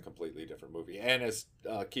would have been a completely different movie. And as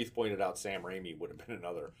Keith pointed out, Sam Raimi would have been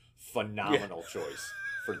another phenomenal choice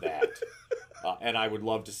for that. And I would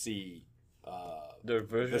love to see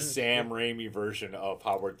the Sam Raimi version of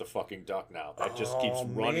Howard the fucking Duck now. That just keeps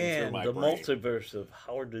running through my brain. The multiverse of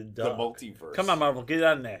Howard the Duck. The multiverse. Come on, Marvel, get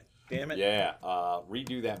on that. Damn it. Yeah,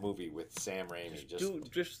 redo that movie with Sam Raimi.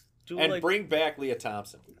 Just do and like bring back Leah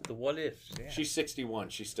Thompson. the what ifs. Yeah. She's 61.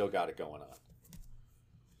 She's still got it going on.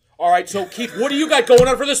 All right, so Keith, what do you got going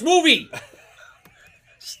on for this movie?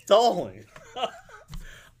 Stalling.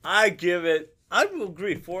 I will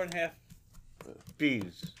agree, 4.5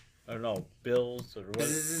 B's. Or no, Bills or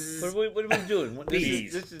what are we doing?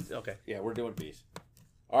 Bees. This is okay. Yeah, we're doing bees.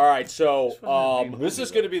 All right, so This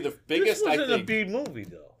is going to be the biggest, This I wasn't a think. B movie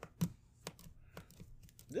though.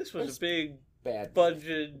 This was a big Bad.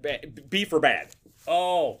 budget. B for bad.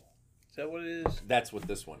 Oh, is that what it is? That's what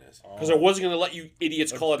this one is. Because I wasn't going to let you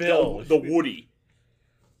idiots call it Bill. the Woody.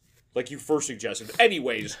 Like you first suggested.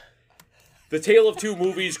 Anyways, The Tale of Two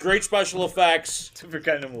Movies, great special effects, Different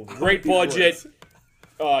kind of movie. great budget.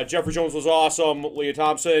 Jeffrey Jones was awesome. Leah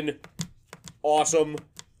Thompson, awesome.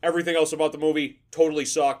 Everything else about the movie totally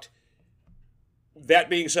sucked. that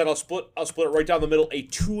being said, I'll split it right down the middle. A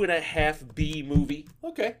 2.5 B movie.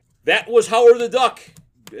 Okay. That was Howard the Duck.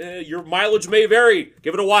 Your mileage may vary.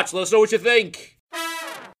 Give it a watch. Let us know what you think.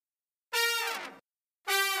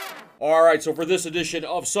 All right, so for this edition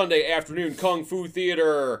of Sunday Afternoon Kung Fu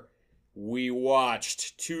Theater, we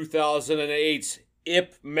watched 2008's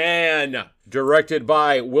Ip Man, directed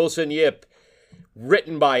by Wilson Yip,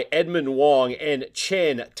 written by Edmund Wong and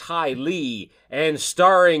Chen Tai Lee, and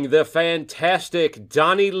starring the fantastic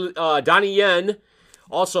Donnie Yen,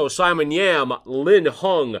 also Simon Yam, Lin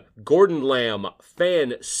Hung, Gordon Lam,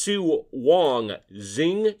 Fan Su Wong,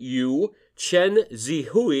 Xing Yu, Chen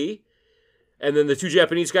Zihui, and then the two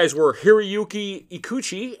Japanese guys were Hiroyuki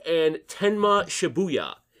Ikuchi and Tenma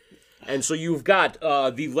Shibuya. And so you've got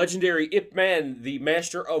the legendary Ip Man, the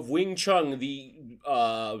master of Wing Chun, the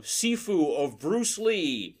Sifu of Bruce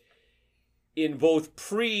Lee, in both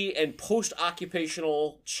pre- and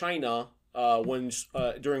post-occupational China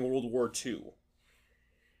during World War II.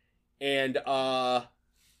 And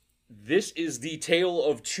this is the tale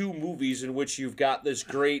of two movies in which you've got this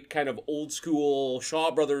great kind of old-school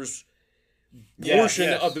Shaw Brothers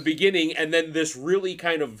portion of the beginning, and then this really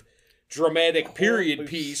kind of dramatic period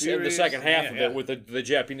piece in the second half of it with the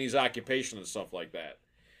Japanese occupation and stuff like that.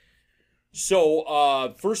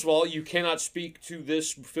 So, first of all, you cannot speak to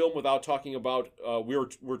this film without talking about,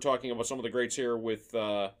 we're talking about some of the greats here with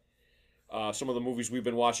some of the movies we've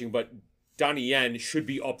been watching, but Donnie Yen should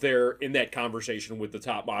be up there in that conversation with the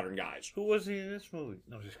top modern guys. Who was he in this movie?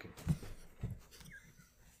 No, just kidding.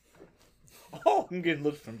 Oh, I'm getting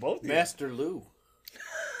looks from both of you. Master Lou.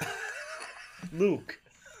 Luke.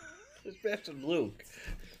 It's Master Luke.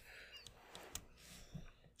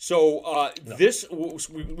 So,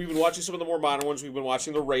 we've been watching some of the more modern ones. We've been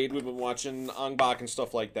watching The Raid. We've been watching Ong Bak and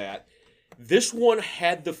stuff like that. This one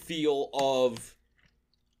had the feel of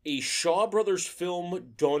a Shaw Brothers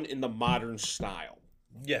film done in the modern style.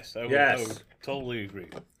 Yes, I would totally agree.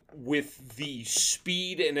 With the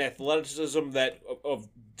speed and athleticism that of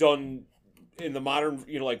done in the modern,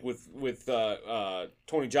 like with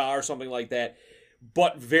Tony Jaa or something like that,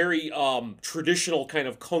 but very traditional kind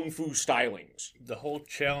of kung fu stylings. The whole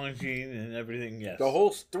challenging and everything, yes. The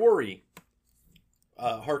whole story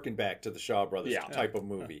harkened back to the Shaw Brothers type of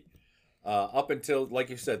movie. Up until, like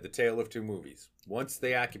you said, the tale of two movies. Once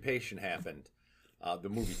the occupation happened, the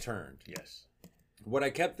movie turned. Yes. What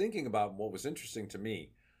I kept thinking about, what was interesting to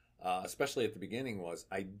me, especially at the beginning, was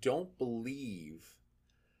I don't believe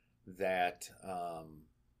that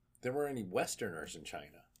there were any Westerners in China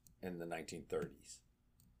in the 1930s.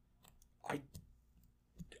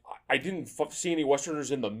 I didn't see any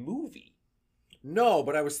Westerners in the movie. No,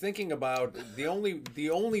 but I was thinking about the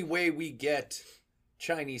only way we get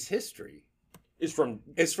Chinese history is from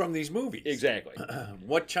these movies. Exactly.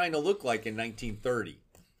 What China looked like in 1930.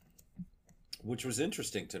 Which was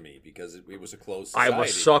interesting to me because it was a closed society. I'm a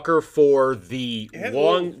sucker for the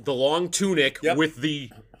long tunic with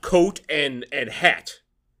the coat and hat.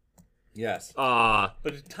 Yes. But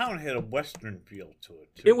the town had a Western feel to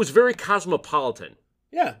it, too. It was very cosmopolitan.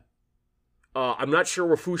 Yeah. I'm not sure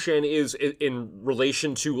where Fushan is in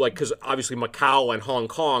relation to, because obviously Macau and Hong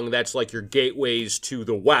Kong, that's like your gateways to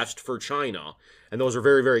the West for China. And those are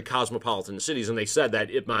very, very cosmopolitan cities. And they said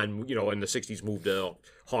that Ip Man, in the 60s moved to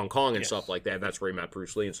Hong Kong and stuff like that. And that's where he met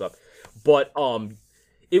Bruce Lee and stuff. But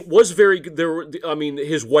it was very good.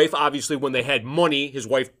 His wife, obviously, when they had money, his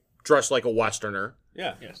wife dressed like a Westerner.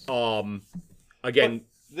 Yeah. Yes. Again,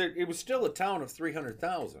 but it was still a town of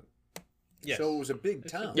 300,000. Yes. So it was a big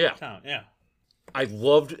town. Yeah. Yeah. I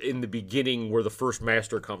loved in the beginning where the first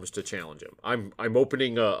master comes to challenge him. I'm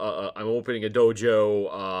opening a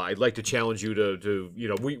dojo. I'd like to challenge you to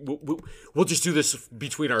we'll just do this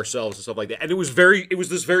between ourselves and stuff like that. And it was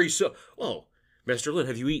this very Master Lin,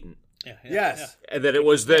 have you eaten? Yeah. Yes. Yeah. And then it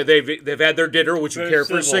was they've had their dinner. Would you care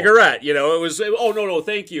for a cigarette? It was no,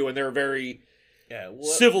 thank you. And they were very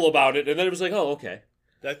civil about it. And then it was like, oh, okay.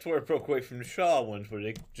 That's where it broke away from the Shaw ones, where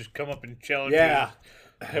they just come up and challenge you.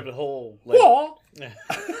 Have a whole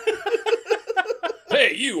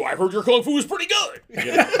Hey, you! I heard your kung fu is pretty good.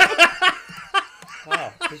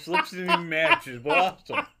 Wow, this looks in any matches, but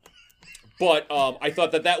awesome. But I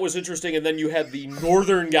thought that was interesting, and then you had the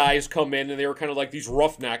northern guys come in, and they were kind of like these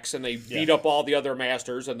roughnecks, and they beat up all the other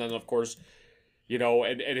masters, and then of course,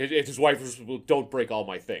 and his wife was, well, don't break all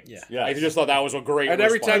my things. Yeah. I just thought that was a great. And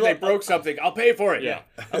every time they broke something, I'll pay for it. Yeah.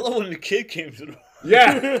 I love when the kid came to the.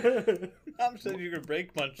 Yeah. Mom said you could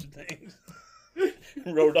break a bunch of things.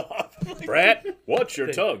 Rode off. Brat, watch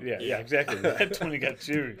your tongue. Yeah, exactly. That's when he got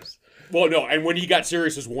serious. Well, no, and when he got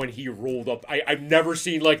serious is when he rolled up. I've never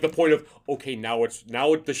seen the point of, okay, now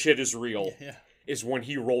the shit is real. Yeah. is when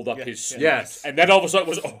he rolled up Yeah, his sleeves. Yes. And then all of a sudden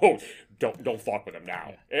it was, don't fuck with him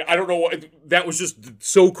now. I don't know what, that was just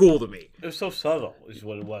so cool to me. It was so subtle, is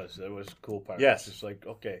what it was. That was the cool part. Yes. It's just like,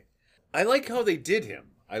 okay, I like how they did him.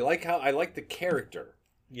 I like the character.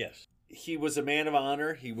 yes. He was a man of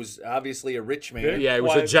honor. He was obviously a rich man. Yeah, he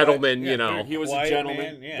was a Quiet, gentleman, yeah, you know. He was a Quiet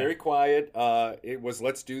gentleman, man, yeah. very quiet. It was,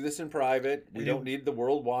 let's do this in private. We And don't need the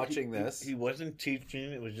world watching this. He wasn't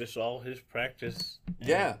teaching. It was just all his practice.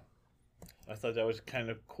 Yeah. I thought that was kind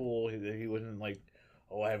of cool. That he wasn't like,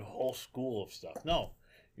 oh, I have a whole school of stuff. No.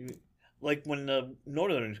 Like when the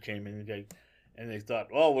Northerners came in and they thought,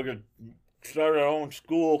 oh, we're going to start our own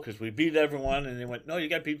school because we beat everyone. And they went, no, you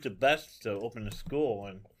got to beat the best to open a school.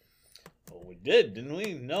 And well, we did, didn't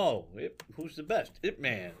we? No. Who's the best? Ip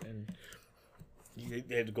Man. And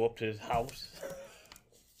they had to go up to his house.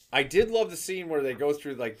 I did love the scene where they go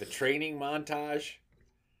through like the training montage,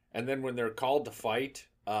 and then when they're called to fight,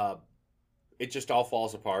 it just all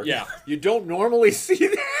falls apart. Yeah. You don't normally see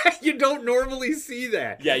that. You don't normally see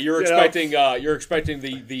that. Yeah, you're You know? expecting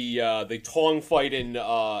the Tong fight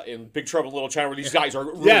in Big Trouble in Little China where these guys are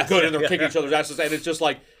really Yes. good and they're kicking each other's asses, and it's just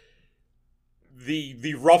like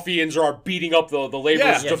the ruffians are beating up the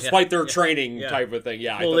laborers Yeah. despite their training Yeah. type of thing.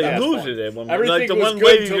 Yeah, I Well, thought they that was lose fun. it at one point. Everything Like the was one good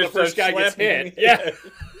lady until the just first starts guy gets slapping hit. me. Yeah.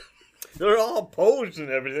 They're all posed and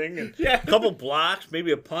everything. And Yeah. a couple blocks,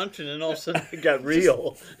 maybe a punch, and then all of a sudden it got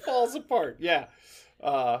real. Falls apart. Yeah.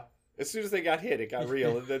 As soon as they got hit, it got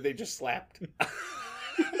real, and then they just slapped.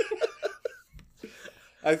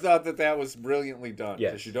 I thought that was brilliantly done.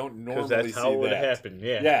 Yes. Because you don't Because normally that's see how it would that. happen.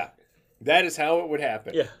 Yeah. Yeah. That is how it would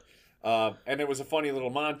happen. Yeah. And it was a funny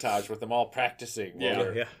little montage with them all practicing. while Yeah.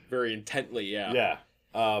 they're- Yeah. very intently. Yeah, Yeah.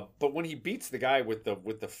 But when he beats the guy with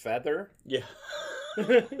the feather, Yeah.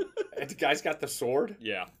 and the guy's got the sword.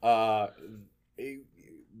 yeah.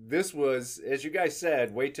 This was, as you guys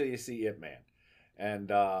said, wait till you see Ip Man,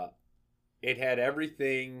 and it had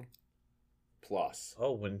everything plus.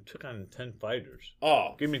 Oh, when it took on 10 fighters.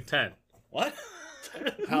 Oh, Give me 10. What?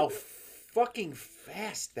 how fucking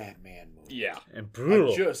fast that man moved! And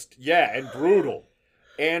Yeah. brutal.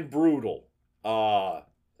 And brutal.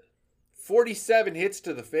 47 hits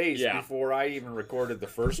to the face Yeah. before I even recorded the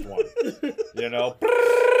first one. You know,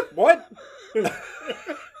 what?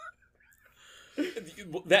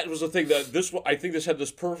 That was the thing that I think this had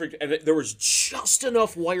this perfect, and there was just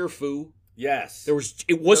enough wire fu. Yes. It wasn't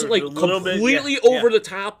There like was a little bit, completely yeah, over yeah. the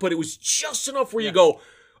top, but it was just enough where you go,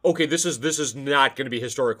 okay, this is not going to be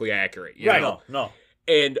historically accurate, you Right. know? No.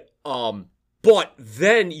 And but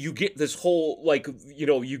then you get this whole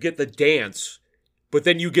you get the dance, but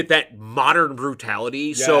then you get that modern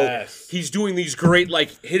brutality. Yes. So he's doing these great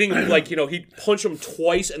hitting he'd punch him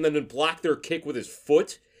twice and then block their kick with his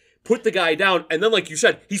foot. Put the guy down, and then, like you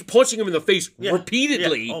said, he's punching him in the face Yeah.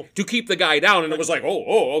 repeatedly Yeah. Oh. to keep the guy down, and it was like,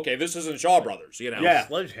 okay, this isn't Shaw Brothers, you know? Yeah.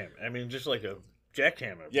 Sledgehammer. I mean, just like a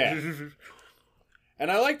jackhammer. Yeah.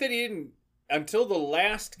 And I like that he didn't, until the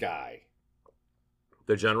last guy.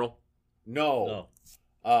 The general? No.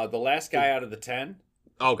 No. The last guy out of the 10.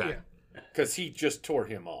 Okay. Because he just tore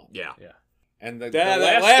him off. Yeah. Yeah. And the That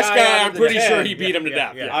last out guy, of I'm the pretty 10, sure he beat him to yeah,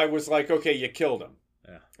 death. yeah. Yeah. I was like, okay, you killed him.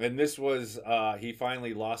 Yeah. And this was, he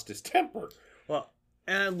finally lost his temper. Well,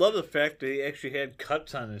 and I love the fact that he actually had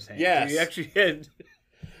cuts on his hands. Yes. He actually had.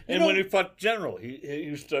 And know- when he fought General, he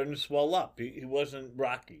was starting to swell up. He wasn't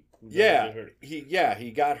Rocky. He was Yeah, already hurt.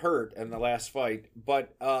 he got hurt in the last fight,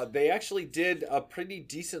 but they actually did a pretty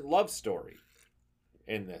decent love story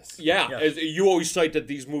in this. Yeah. Yeah. As you always cite that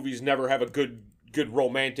these movies never have a good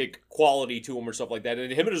romantic quality to them or stuff like that.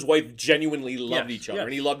 And him and his wife genuinely loved Yes, each other, yes.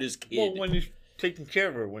 and he loved his kid. Well, when he's taking care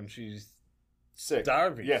of her when she's Sick.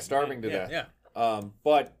 starving. Yeah, starving to Yeah, death. Yeah.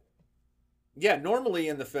 But yeah, normally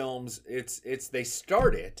in the films, it's they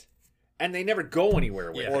start it and they never go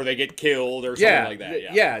anywhere with it. or they get killed or something like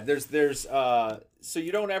that. Yeah. There's so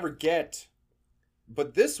you don't ever get.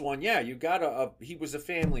 But this one, yeah, you got he was a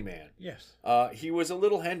family man. Yes. He was a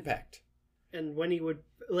little henpecked. And when he would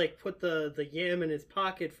put the yam in his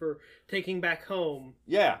pocket for taking back home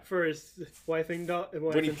Yeah. for his wife and daughter.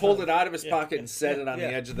 When he pulled it out of his pocket and set yeah, it on yeah.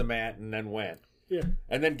 the edge of the mat and then went. Yeah.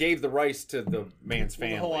 And then gave the rice to the man's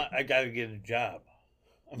family. Hold on, I got to get a job.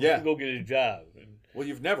 I'm Yeah. going to go get a job. And, Well,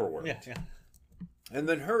 you've never worked. yeah. And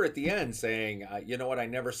then her at the end saying, you know what, I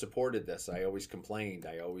never supported this. I always complained.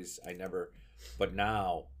 I never, but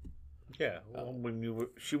now. Yeah. Well, when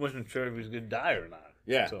she wasn't sure if he was going to die or not.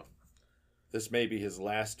 Yeah. So, This may be his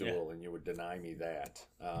last duel, and you would deny me that.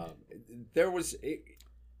 There was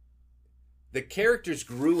the characters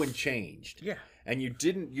grew and changed. Yeah. And you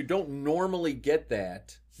don't normally get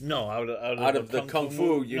that No, out of the kung fu.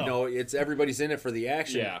 movie, You no. know, it's everybody's in it for the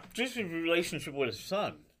action. Yeah. Just his relationship with his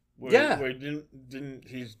son. Where, Yeah. Where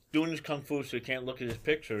he's doing his kung fu, so he can't look at his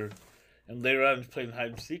picture, and later on he's playing hide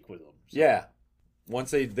and seek with him. So Yeah.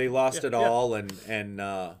 Once they lost Yeah, it yeah. all, and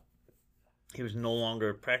he was no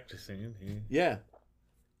longer practicing. yeah,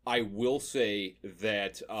 I will say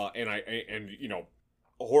that, and you know,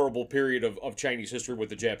 a horrible period of Chinese history with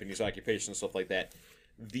the Japanese occupation and stuff like that.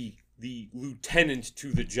 The lieutenant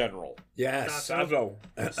to the general, yes, Sato.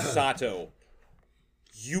 Sato.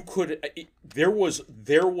 You could there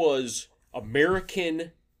was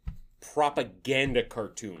American propaganda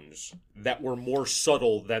cartoons that were more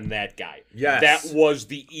subtle than that guy. Yes. That was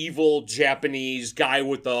the evil Japanese guy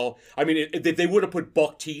with the. I mean, if they would have put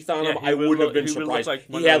buck teeth on him, Yeah, he I would wouldn't have look- been he would look surprised. like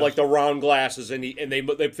one He of had those- like the round glasses, and they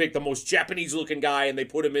picked the most Japanese looking guy, and they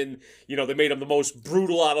put him in. You know, they made him the most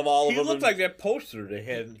brutal out of all He of them. looked like that poster they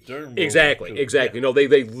had during World exactly, War II. exactly. No, they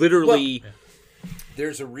literally.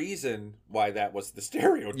 there's a reason why that was the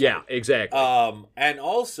stereotype. Yeah, exactly. And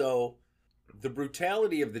also the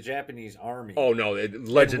brutality of the Japanese army. Oh no, in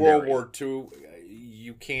legendary. World War II,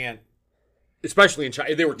 you can't. Especially in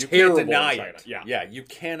China, they were You terrible. can't deny in China. it. Yeah. you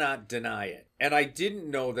cannot deny it. And I didn't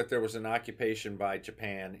know that there was an occupation by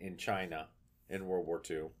Japan in China in World War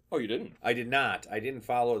II. Oh, you didn't? I did not. I didn't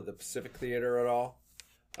follow the Pacific Theater at all.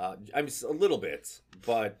 I mean, a little bit,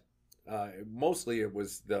 but mostly it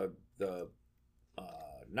was the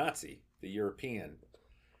Nazi, the European,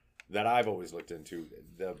 that I've always looked into.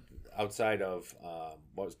 The outside of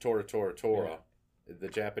what was Tora, the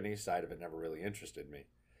Japanese side of it never really interested me.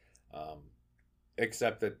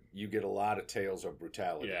 Except that you get a lot of tales of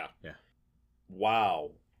brutality. Yeah.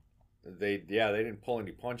 Wow. They didn't pull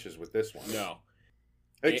any punches with this one. No.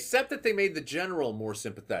 Except that they made the general more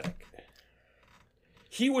sympathetic.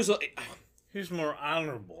 He was. He's more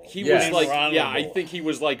honorable. He Yeah. was He's like, more yeah, I honorable. think he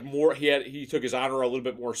was like more. He took his honor a little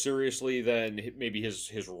bit more seriously than maybe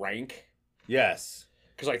his rank. Yes.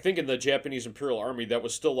 Because I think in the Japanese Imperial Army, that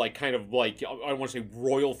was still like kind of like I don't want to say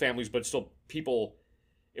royal families, but still people.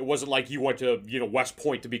 It wasn't like you went to West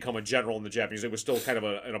Point to become a general in the Japanese. It was still kind of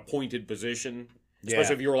an appointed position, especially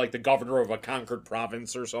Yeah. if you were like the governor of a conquered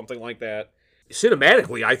province or something like that.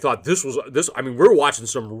 Cinematically, I thought this. I mean, we're watching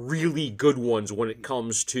some really good ones when it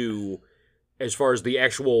comes to as far as the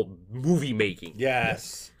actual movie making.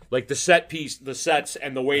 Yes. Like the sets,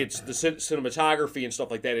 and the way it's the cinematography and stuff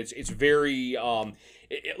like that. It's very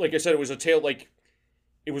like I said, it was a tale like.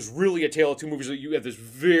 It was really a tale of two movies. That you had this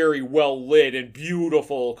very well lit and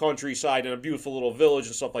beautiful countryside and a beautiful little village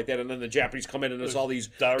and stuff like that, and then the Japanese come in and there's all these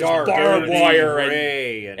Dark, barbed dirty, wire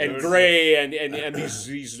gray and gray and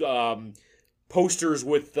these posters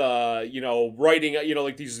with writing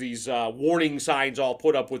like these warning signs all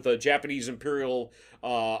put up with the Japanese Imperial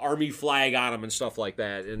Army flag on them and stuff like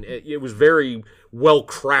that, and it was very well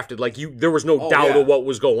crafted. Like there was no doubt yeah. of what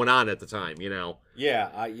was going on at the time. Yeah,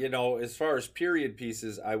 as far as period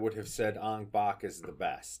pieces, I would have said Ong Bak is the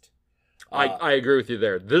best. I agree with you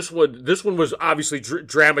there. This one was obviously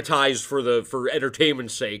dramatized for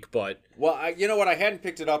entertainment's sake, but Well, you know what? I hadn't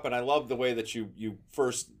picked it up, and I love the way that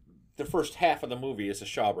the first half of the movie is a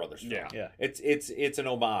Shaw Brothers film. Yeah. It's an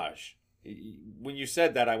homage. When you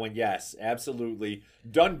said that, I went, yes, absolutely,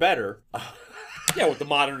 done better. yeah, with the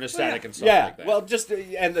modern aesthetic and stuff Yeah, like that. well, just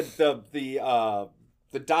and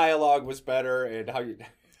the dialogue was better, and how you.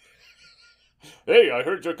 hey, I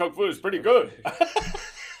heard your kung fu is pretty good.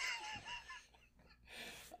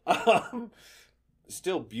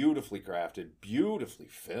 Still beautifully crafted, beautifully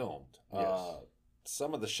filmed. Yes.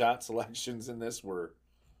 Some of the shot selections in this were,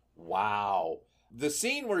 wow. The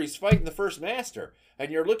scene where he's fighting the first master,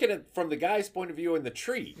 and you're looking at from the guy's point of view in the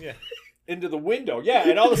tree. Yeah. Into the window, yeah,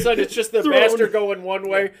 and all of a sudden it's just the master going one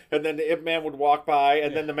way, and then the Ip Man would walk by,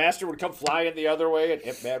 and then the master would come flying the other way, and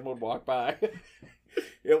Ip Man would walk by.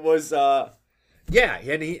 It was, yeah,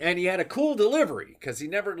 and he had a cool delivery because he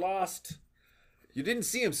never lost. You didn't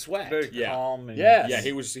see him sweat. Very Yeah. calm. And, Yes. Yeah,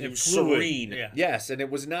 he was and fluid. serene. Yeah. Yes, and it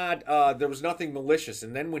was not. There was nothing malicious.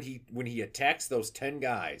 And then when he attacks those 10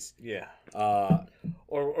 guys, Yeah. uh,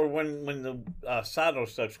 Or when the Sato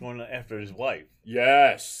starts going after his wife.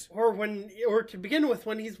 yes, Or to begin with,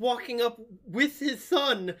 when he's walking up with his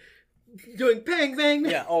son, doing bang, bang,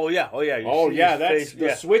 bang. Yeah. Oh yeah. Oh yeah. You oh see yeah, his that's face. the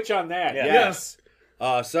Yeah. switch on that. Yeah. Yes,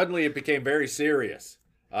 suddenly it became very serious,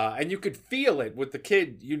 and you could feel it with the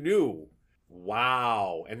kid. You knew,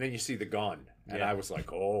 wow, and then you see the gun, and Yeah. I was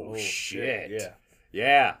like, oh shit,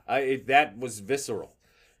 Yeah. that was visceral,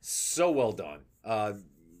 so well done.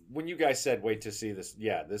 When you guys said wait to see this,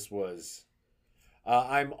 yeah, this was.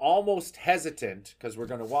 I'm almost hesitant, because we're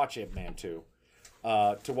going to watch Ip Man 2,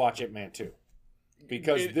 to watch Ip Man 2.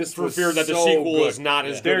 Because this for was fear that the so sequel good. is not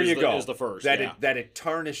as There good you go. as the first. That yeah. it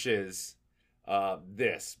tarnishes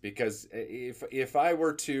this. Because if I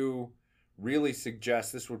were to really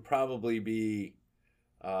suggest, this would probably be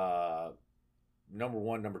number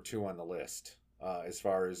 1, number 2 on the list. As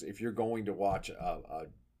far as if you're going to watch a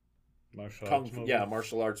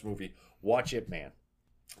martial arts movie, watch Ip Man.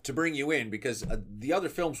 To bring you in, because the other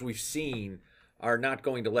films we've seen are not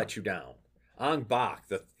going to let you down. Ong Bak,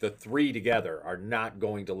 the 3 together are not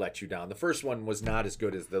going to let you down. The first one was not as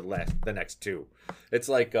good as the next 2. It's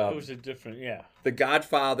like It was a different, The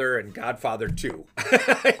Godfather and Godfather 2.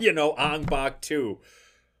 Ong Bak 2.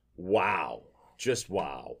 Wow. Just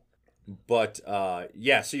wow. But,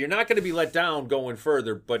 so you're not going to be let down going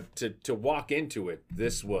further, but to walk into it,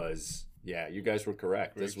 this was, you guys were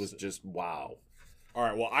correct. This was just wow. All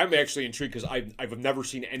right. Well, I'm actually intrigued because I've never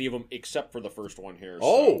seen any of them except for the first one here. So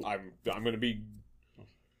Oh. I'm going to be. Do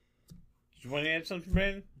you want to add something,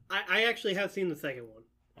 Brandon? I actually have seen the second one.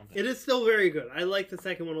 Okay. It is still very good. I like the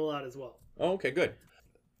second one a lot as well. Oh, okay, good.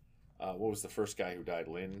 What was the first guy who died?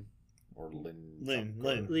 Lin? Lin.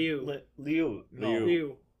 Liu. Liu. No.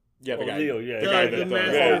 Liu. Yeah, the guy. Leo, yeah. The The- guy the that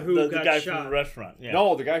master who the got guy shot. from the restaurant. Yeah.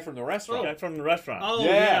 No, the guy from the The restaurant. guy from the restaurant. Oh,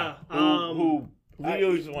 yeah. Who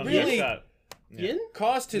Leo's the one who really? got shot. Yin?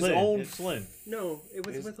 caused his Lin. own... It's Lin. No, it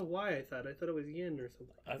was Is- with a Y, I thought. I thought it was Yin or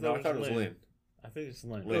something. No, I thought it was Lin. I think it's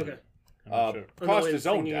Lin. Lin. Okay. I'm not sure. Oh, Caused no, his I was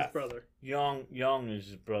own thinking death. his brother. Young is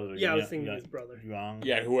his brother. Yeah, I was thinking his brother. Young.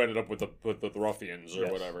 Yeah, who ended up with the ruffians or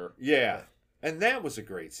Yes. whatever. Yeah. And that was a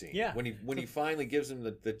great scene. Yeah. When he finally gives him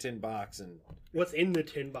the tin box and... What's in the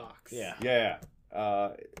tin box? Yeah. Yeah.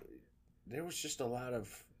 There was just a lot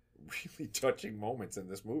of really touching moments in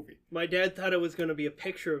this movie. My dad thought it was going to be a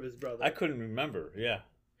picture of his brother. I couldn't remember. Yeah.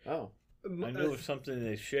 Oh. I knew it was something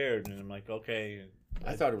they shared, and I'm like, okay.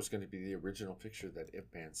 I thought it was going to be the original picture that Ip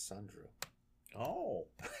Man's son drew. Oh.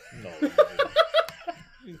 No. Oh,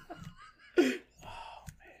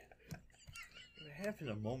 man. We're having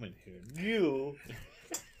a moment here. You.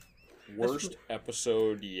 Worst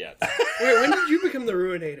episode yet. Wait, when did you become the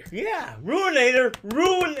Ruinator? Yeah. Ruinator.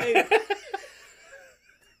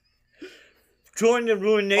 Join the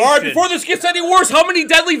Ruination. All right, before this gets any worse, how many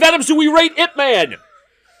deadly venoms do we rate Ip Man?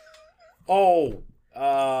 Oh,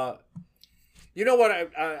 you know what?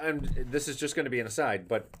 I'm. This is just going to be an aside,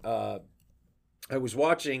 but I was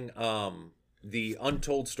watching the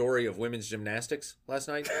Untold Story of Women's Gymnastics last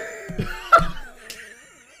night.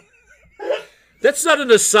 That's not an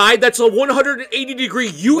aside. That's a 180-degree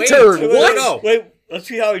U-turn. Wait, What? no. Wait, let's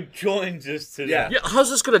see how he joins us today. Yeah. Yeah, how's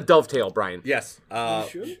this going to dovetail, Brian? Yes, You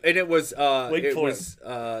should. and it was Wait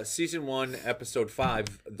for season 1, episode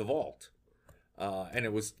 5, The Vault, and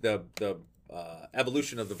it was the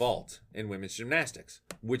evolution of the vault in women's gymnastics,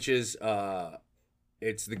 which is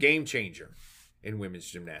it's the game changer in women's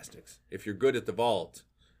gymnastics. If you're good at the vault,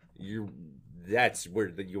 that's where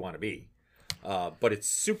you want to be, but it's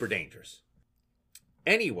super dangerous.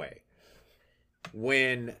 Anyway,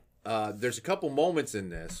 when there's a couple moments in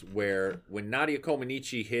this where when Nadia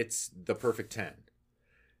Comaneci hits the perfect 10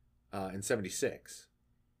 in 76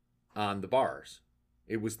 on the bars,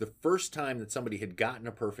 it was the first time that somebody had gotten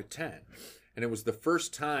a perfect 10. And it was the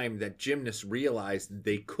first time that gymnasts realized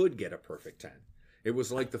they could get a perfect 10. It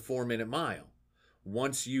was like the 4-minute mile.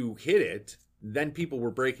 Once you hit it, then people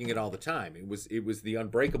were breaking it all the time. It was the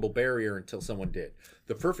unbreakable barrier until someone did.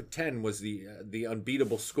 The perfect 10 was the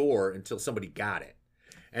unbeatable score until somebody got it.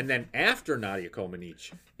 And then after Nadia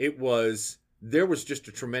Comaneci, there was just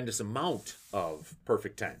a tremendous amount of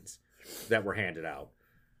perfect 10s that were handed out.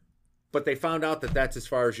 But they found out that that's as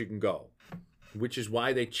far as you can go, which is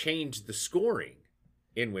why they changed the scoring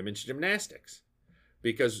in women's gymnastics.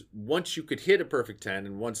 Because once you could hit a perfect 10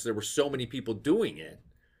 and once there were so many people doing it,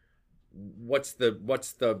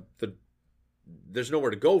 there's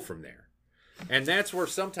nowhere to go from there. And that's where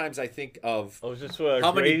sometimes I think of Oh, is this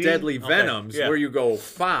how many grading? deadly Okay, venoms yeah. where you go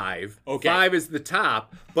 5. Okay. 5 is the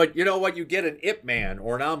top. But you know what? You get an Ip Man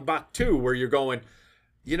or an Ong Bak 2 where you're going,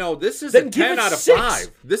 this is Then a give 10 it out of 6.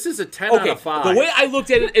 5. This is a 10 out Okay, of 5. the way I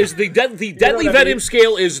looked at it is the deadly what I venom mean?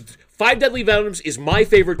 scale is 5 deadly venoms is my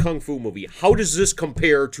favorite kung fu movie. How does this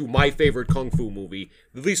compare to my favorite kung fu movie?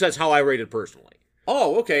 At least that's how I rate it personally.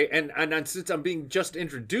 Oh, okay. And since I'm being just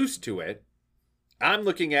introduced to it, I'm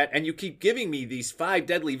looking at, and you keep giving me these 5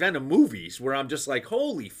 Deadly Venom movies where I'm just like,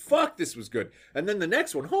 holy fuck, this was good. And then the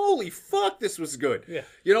next one, holy fuck, this was good.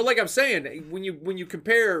 Yeah. Like I'm saying, when you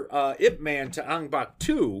compare Ip Man to Ong Bak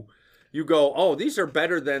 2, you go, oh, these are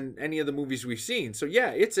better than any of the movies we've seen. So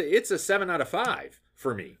yeah, it's a 7 out of 5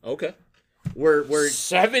 for me. Okay. We're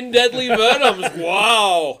 7 deadly venoms.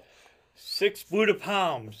 Wow. 6 Buddha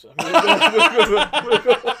palms. I'm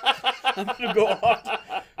gonna go out.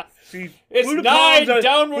 See, It's Buddha 9 palms are-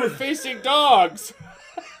 downward facing dogs.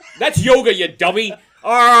 That's yoga, you dummy.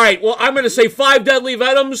 All right. Well, I'm going to say 5 deadly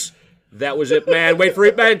venoms. That was it, man. Wait for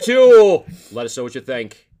It Man 2. Let us know what you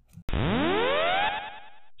think. Spoiler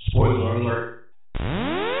alert.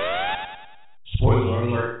 Spoiler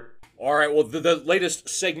alert. All right. Well, the latest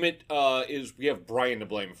segment is we have Brian to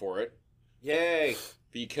blame for it yay.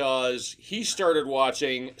 because he started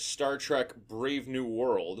watching Star Trek Brave New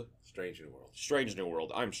World. Strange New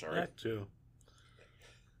World. I'm sorry. That too.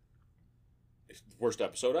 Worst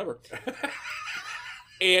episode ever.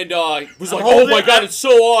 And was like, I'm oh holding my it. god, it's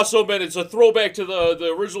so awesome, and it's a throwback to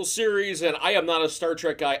the original series, and I am not a Star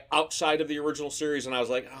Trek guy outside of the original series, and I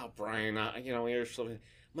was like, oh, Brian, here's something. I'm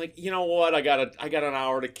like, you know what, I got an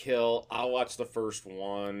hour to kill, I'll watch the first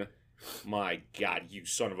one. My god, you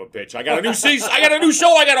son of a bitch, I got a new season, I got a new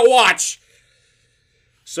show I gotta watch!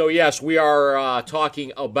 So yes, we are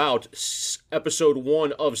talking about episode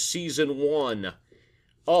 1 of season 1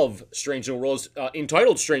 of Strange New Worlds,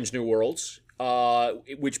 entitled Strange New Worlds,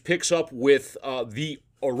 which picks up with the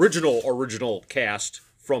original cast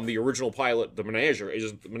from the original pilot, the Menagerie.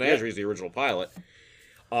 Menagerie is the original pilot.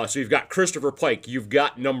 So you've got Christopher Pike, you've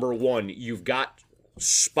got Number One, you've got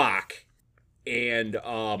Spock, and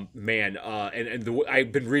I've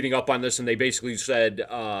been reading up on this, and they basically said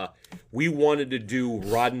we wanted to do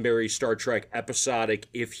Roddenberry Star Trek episodic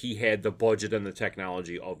if he had the budget and the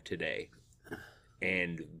technology of today.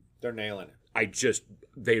 And They're nailing it.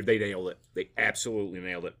 they nailed it. They absolutely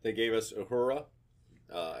nailed it. They gave us Uhura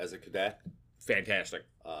as a cadet. Fantastic.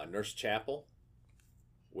 Nurse Chapel,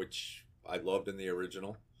 which I loved in the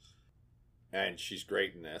original. And she's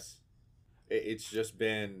great in this. It's just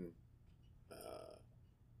been...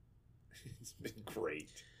 it's been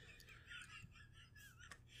great.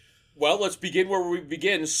 Well, let's begin where we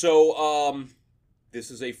begin. So,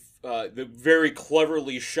 this is the very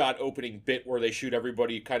cleverly shot opening bit where they shoot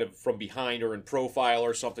everybody kind of from behind or in profile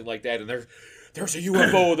or something like that, and there's a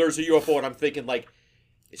UFO, and I'm thinking, like,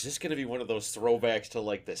 is this going to be one of those throwbacks to,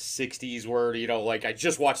 like, the 60s where, like, I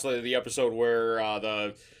just watched the episode where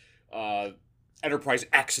the Enterprise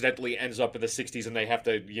accidentally ends up in the 60s and they have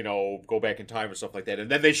to, go back in time or stuff like that, and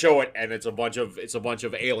then they show it, and it's a bunch of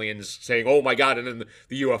aliens saying, oh my god, and then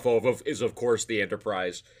the UFO is, of course, the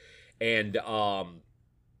Enterprise. And,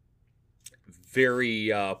 very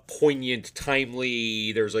poignant,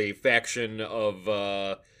 timely. There's a faction of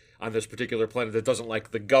on this particular planet that doesn't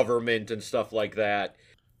like the government and stuff like that.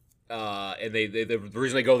 And the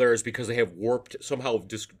reason they go there is because they have somehow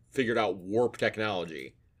just figured out warp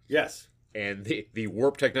technology. Yes. And the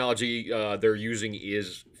warp technology they're using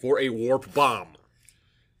is for a warp bomb.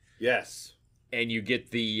 Yes. And you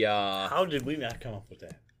get the... How did we not come up with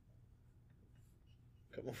that?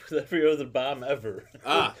 Come up with every other bomb ever.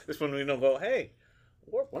 This one we don't go, hey,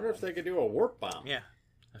 warp Wonder if they could do a warp bomb. Yeah.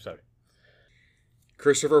 I'm sorry.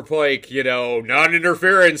 Christopher Pike,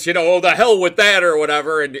 non-interference, oh, the hell with that or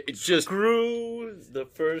whatever, and it's just... Screw the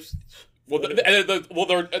first... Well,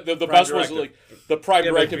 the best was like the Prime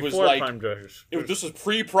Directive was like Prime Directives. this is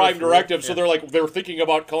pre-Prime Directive, so yeah. they're thinking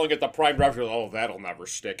about calling it the Prime Directive. Oh, that'll never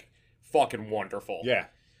stick. Fucking wonderful. Yeah.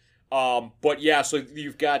 But yeah, so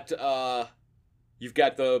you've got the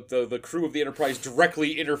crew of the Enterprise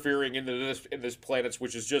directly interfering in this planet,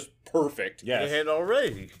 which is just perfect. Yes. They had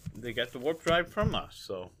already. They got the warp drive from us,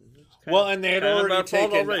 so. And they had kind of already our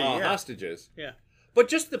fault taken yeah. hostages. Yeah. But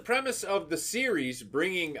just the premise of the series,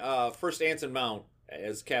 bringing first Anson Mount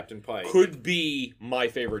as Captain Pike. Could be my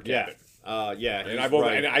favorite captain. Yeah, And he's I've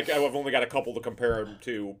right. only got a couple to compare him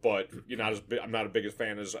to, but I'm not as big a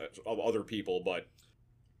fan of other people. But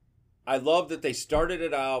I love that they started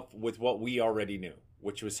it out with what we already knew,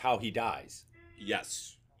 which was how he dies.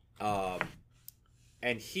 yes,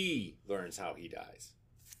 and he learns how he dies,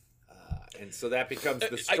 and so that becomes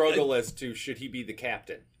the struggle as to should he be the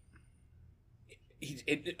captain.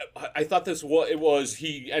 I thought it was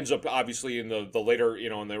he ends up obviously in the later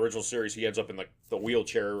in the original series he ends up in the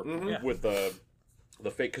wheelchair with the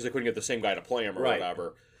fake because they couldn't get the same guy to play him or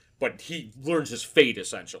whatever, but he learns his fate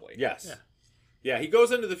essentially. Yes, yeah, he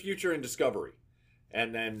goes into the future in Discovery,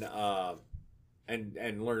 and then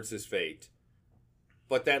and learns his fate,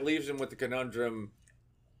 but that leaves him with the conundrum: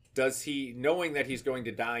 does he, knowing that he's going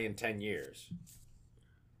to die in 10 years?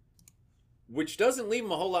 Which doesn't leave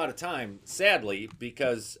him a whole lot of time, sadly,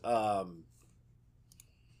 because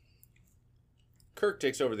Kirk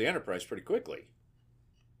takes over the Enterprise pretty quickly.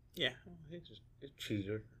 Yeah. He's just a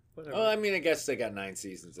cheater. Whatever. Well, I mean, I guess they got 9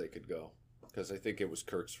 seasons they could go, because I think it was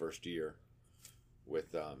Kirk's first year.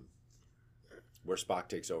 with where Spock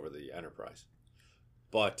takes over the Enterprise.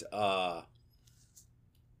 But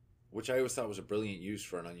which I always thought was a brilliant use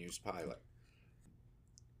for an unused pilot.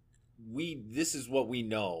 This is what we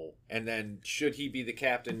know, and then should he be the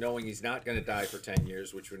captain, knowing he's not going to die for 10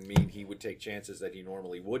 years, which would mean he would take chances that he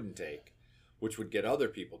normally wouldn't take, which would get other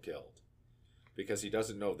people killed because he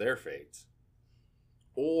doesn't know their fates,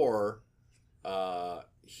 or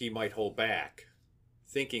he might hold back,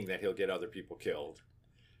 thinking that he'll get other people killed.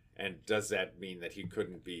 And does that mean that he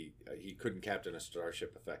couldn't captain a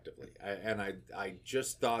starship effectively? I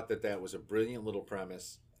just thought that was a brilliant little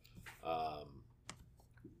premise,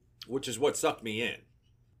 which is what sucked me in.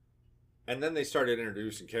 And then they started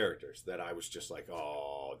introducing characters that I was just like,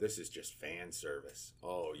 oh, this is just fan service.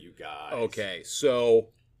 Oh, you guys. Okay, so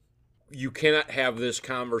you cannot have this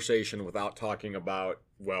conversation without talking about,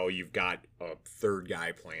 well, you've got a third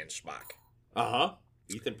guy playing Spock. Uh-huh.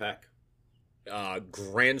 Ethan Peck.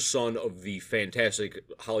 Grandson of the fantastic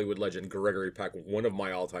Hollywood legend Gregory Peck, one of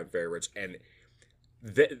my all-time favorites. And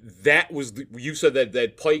that was, you said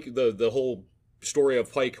that Pike, the whole story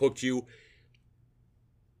of Pike hooked you.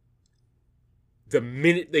 The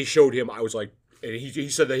minute they showed him, I was like, and he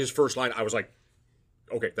said that his first line, I was like,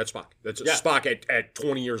 okay, that's Spock. That's Spock at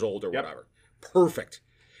 20 years old or whatever. Perfect.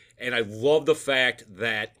 And I love the fact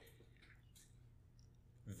that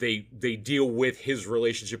they deal with his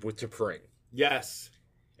relationship with T'Pring. Yes.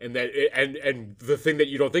 And that and the thing that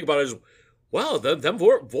you don't think about is, wow, them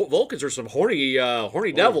Vulcans are some horny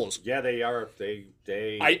devils. Yeah, they are.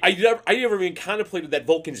 They. I never even contemplated that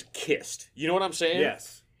Vulcans kissed. You know what I'm saying?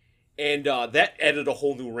 Yes. And that added a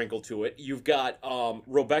whole new wrinkle to it. You've got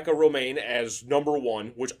Rebecca Romijn as number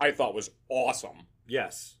 1, which I thought was awesome.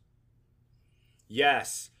 Yes.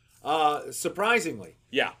 Yes. Surprisingly.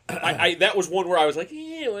 Yeah. I that was one where I was like,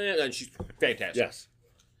 and she's fantastic. Yes.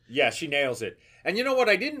 Yeah, she nails it. And you know what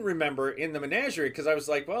I didn't remember in the menagerie, because I was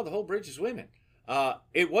like, well, the whole bridge is women.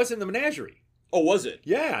 It was in the menagerie. Oh, was it?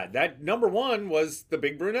 Yeah, that number 1 was the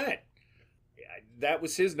big brunette. That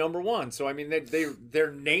was his number 1. So I mean,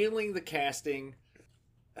 they're nailing the casting.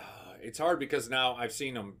 It's hard because now I've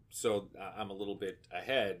seen them, so I'm a little bit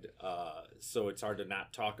ahead. So it's hard to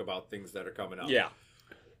not talk about things that are coming up. Yeah.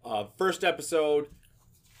 First episode.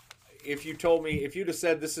 If you'd have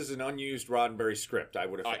said this is an unused Roddenberry script, I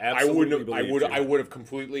would have absolutely believed you. I would have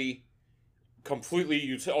completely.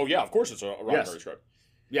 You'd say, oh yeah, of course it's a Roddenberry script.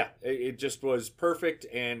 Yeah, it just was perfect,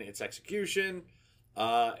 and its execution.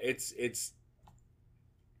 This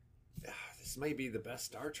may be the best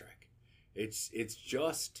Star Trek. It's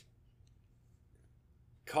just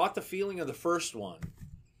caught the feeling of the first one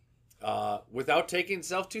without taking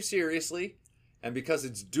itself too seriously, and because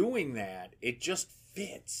it's doing that, it just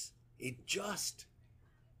fits.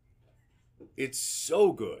 It's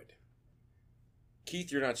so good.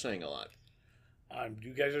 Keith, you're not saying a lot.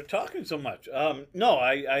 You guys are talking so much. No,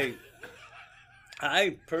 I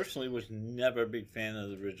personally was never a big fan of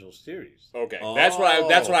the original series. Okay, that's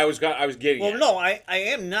what I was getting. Well, at. no, I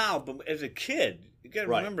am now, but as a kid, you got to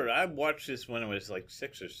Right. remember, I watched this when I was like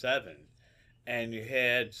 6 or 7, and you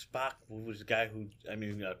had Spock, who was the guy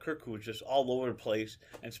Kirk, who was just all over the place,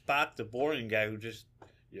 and Spock, the boring guy, who just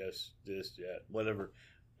whatever.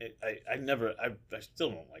 I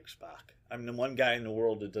still don't like Spock. I'm the one guy in the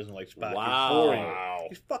world that doesn't like Spock. Wow. He's boring.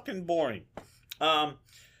 He's fucking boring.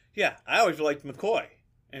 Yeah, I always liked McCoy,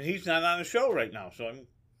 and he's not on the show right now, so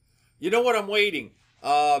You know what? I'm waiting.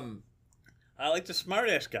 I like the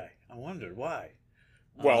smartass guy. I wondered why.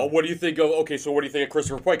 Well, what do you think of? Okay, so what do you think of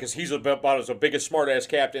Christopher Pike? Because he's about as a biggest smartass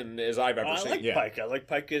captain as I've ever seen. I like Pike. I like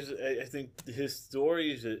Pike. I think his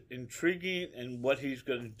story is intriguing, and what he's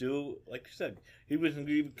going to do. Like you said, he wasn't going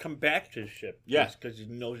to even come back to the ship. Yeah, because he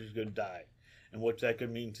knows he's going to die, and what's that going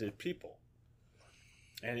to mean to the people?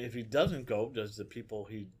 And if he doesn't go, does the people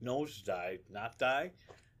he knows not die?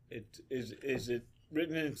 Is it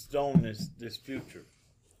written in stone, this future?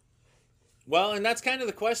 Well, and that's kind of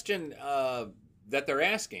the question that they're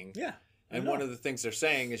asking. Yeah. And one of the things they're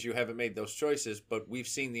saying is you haven't made those choices, but we've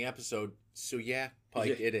seen the episode, so yeah,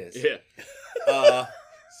 Pike, it is. Yeah.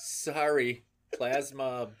 Sorry,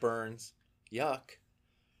 plasma burns. Yuck.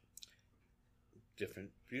 Different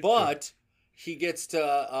future. But he gets to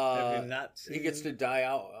have you not seen, he gets to die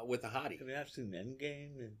out with a hottie. Have you not seen Endgame?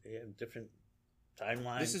 They have different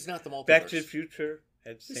timelines. This is not the multiverse. Back to the Future.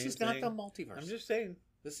 This is not the multiverse. I'm just saying.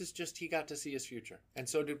 This is just he got to see his future, and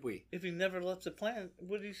so did we. If he never left the planet,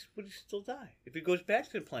 would he still die? If he goes back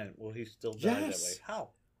to the planet, will he still die that way? How?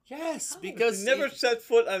 Yes, How? because he never set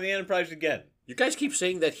foot on the Enterprise again. You guys keep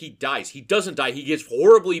saying that he dies. He doesn't die. He gets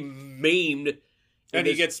horribly maimed. and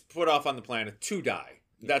he gets put off on the planet to die.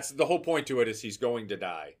 That's the whole point to it, is he's going to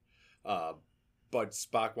die. But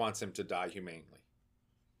Spock wants him to die humanely.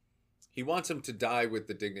 He wants him to die with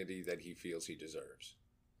the dignity that he feels he deserves.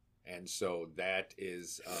 And so that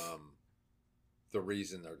is the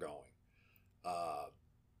reason they're going.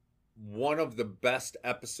 One of the best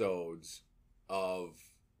episodes of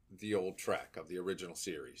the old Trek, of the original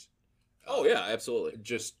series. Oh, yeah, absolutely.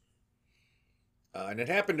 Just, and it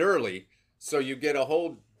happened early, so you get a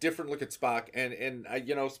whole different look at Spock. And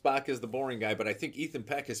Spock is the boring guy, but I think Ethan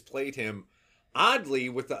Peck has played him oddly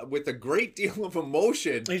with a great deal of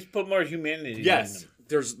emotion. He's put more humanity Yes. in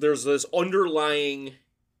him. There's this underlying...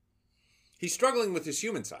 He's struggling with his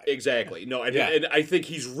human side. Exactly. No, and, Yeah. and I think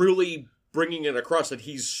he's really bringing it across that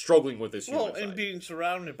he's struggling with this human Well, and side. being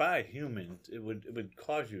surrounded by humans, it would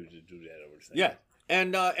cause you to do that, I would think. Yeah.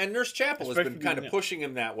 And Nurse Chapel has been Especially kind of being- pushing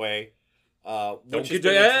him that way. Don't Which has get,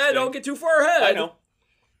 been interesting. don't get too far ahead. I know.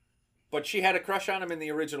 But she had a crush on him in the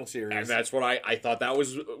original series. And that's what I thought that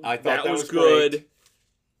was. I thought that was good.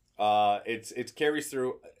 great. It carries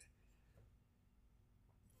through.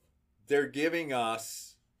 They're giving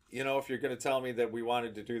us, if you're going to tell me that we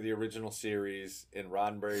wanted to do the original series in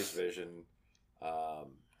Roddenberry's vision,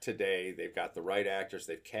 today they've got the right actors.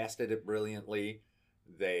 They've casted it brilliantly.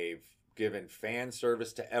 They've given fan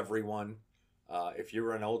service to everyone. If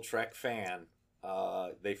you're an old Trek fan,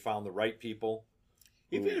 they found the right people.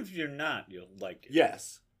 Even if you're not, you'll like it.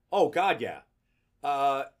 Yes. Oh, God, yeah.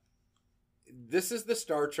 This is the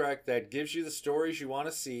Star Trek that gives you the stories you want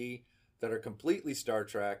to see that are completely Star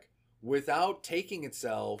Trek without taking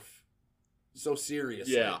itself so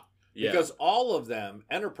seriously. Yeah. Yeah. Because all of them,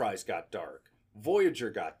 Enterprise got dark, Voyager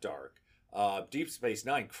got dark, Deep Space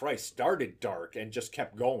Nine, Christ, started dark and just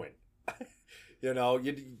kept going.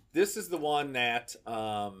 This is the one that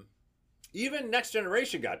even Next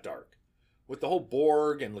Generation got dark with the whole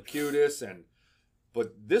Borg and Locutus,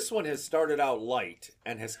 but this one has started out light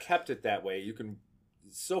and has kept it that way.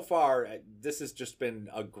 So far, this has just been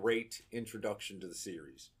a great introduction to the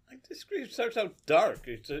series. I disagree. It starts out dark.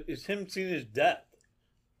 It's him seeing his death.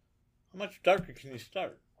 How much darker can you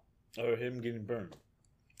start? Or him getting burned?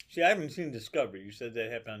 See, I haven't seen Discovery. You said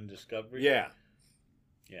that happened on Discovery? Yeah.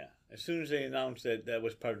 Yeah. As soon as they announced that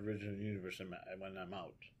was part of the original universe, I'm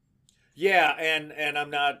out. Yeah, and I'm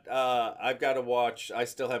not, I've got to watch, I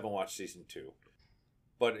still haven't watched season 2.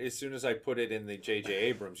 But as soon as I put it in the J.J.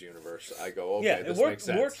 Abrams universe, I go, okay, Yeah, this it makes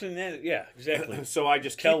sense. works in that. Yeah, exactly. So I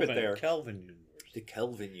just keep it there. Kelvin universe. The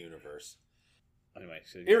Kelvin universe. Anyway,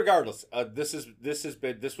 so Irregardless,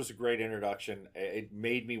 this was a great introduction. It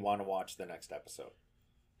made me want to watch the next episode.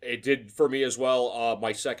 It did for me as well.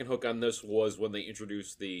 My second hook on this was when they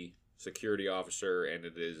introduced the security officer, and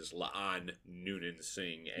it is La'an Noonan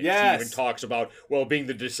Singh. And Yes. she even talks about, being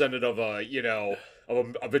the descendant of a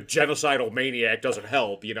genocidal maniac doesn't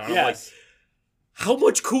help, And I'm like, how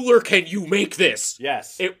much cooler can you make this?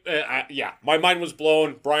 Yes. Yeah, my mind was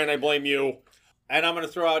blown. Brian, I blame you. And I'm going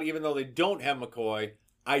to throw out, even though they don't have McCoy,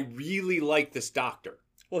 I really like this doctor.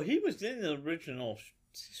 well, he was in the original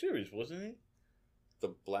series, wasn't he? The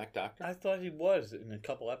Black Doctor? I thought he was in a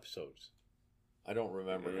couple episodes. I don't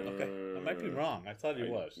remember him. Okay, I might be wrong. I thought he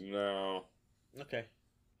was. No. Okay,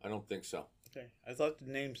 I don't think so. okay. I thought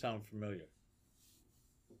the name sounded familiar.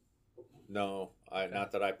 No,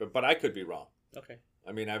 not that but I could be wrong. Okay.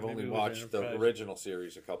 I mean, I've Maybe only it was watched the Enterprise. original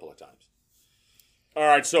series a couple of times. All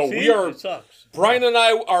right, so See? we are... It sucks. Brian and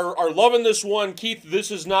I are loving this one. Keith, this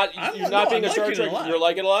is not... I'm- You're no, not being I'm a Star liking it a Trek... lot. You're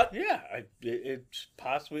liking it a lot? Yeah, it's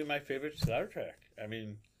possibly my favorite Star Trek. I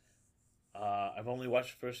mean, I've only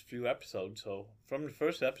watched the first few episodes, so from the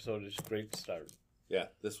first episode, it's a great start. Yeah,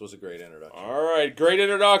 this was a great introduction. All right, great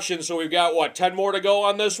introduction. So we've got, 10 more to go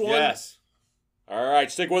on this one? Yes. All right,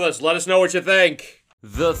 stick with us. Let us know what you think.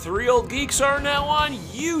 The Three Old Geeks are now on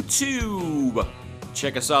YouTube.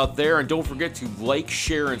 Check us out there, and don't forget to like,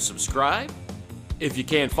 share, and subscribe. If you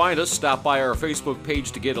can't find us, stop by our Facebook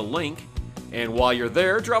page to get a link. And while you're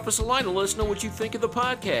there, drop us a line and let us know what you think of the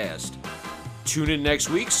podcast. Tune in next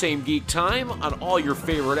week, same geek time, on all your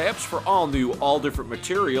favorite apps for all new, all different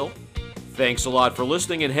material. Thanks a lot for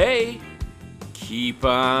listening, and hey, keep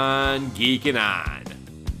on geeking on.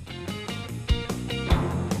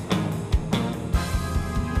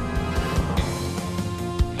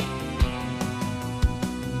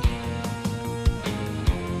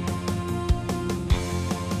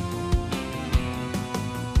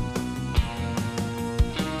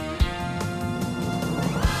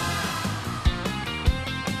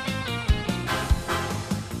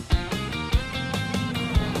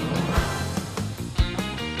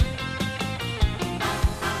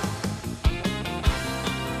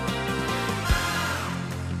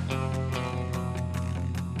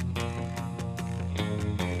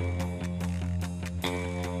 Bye.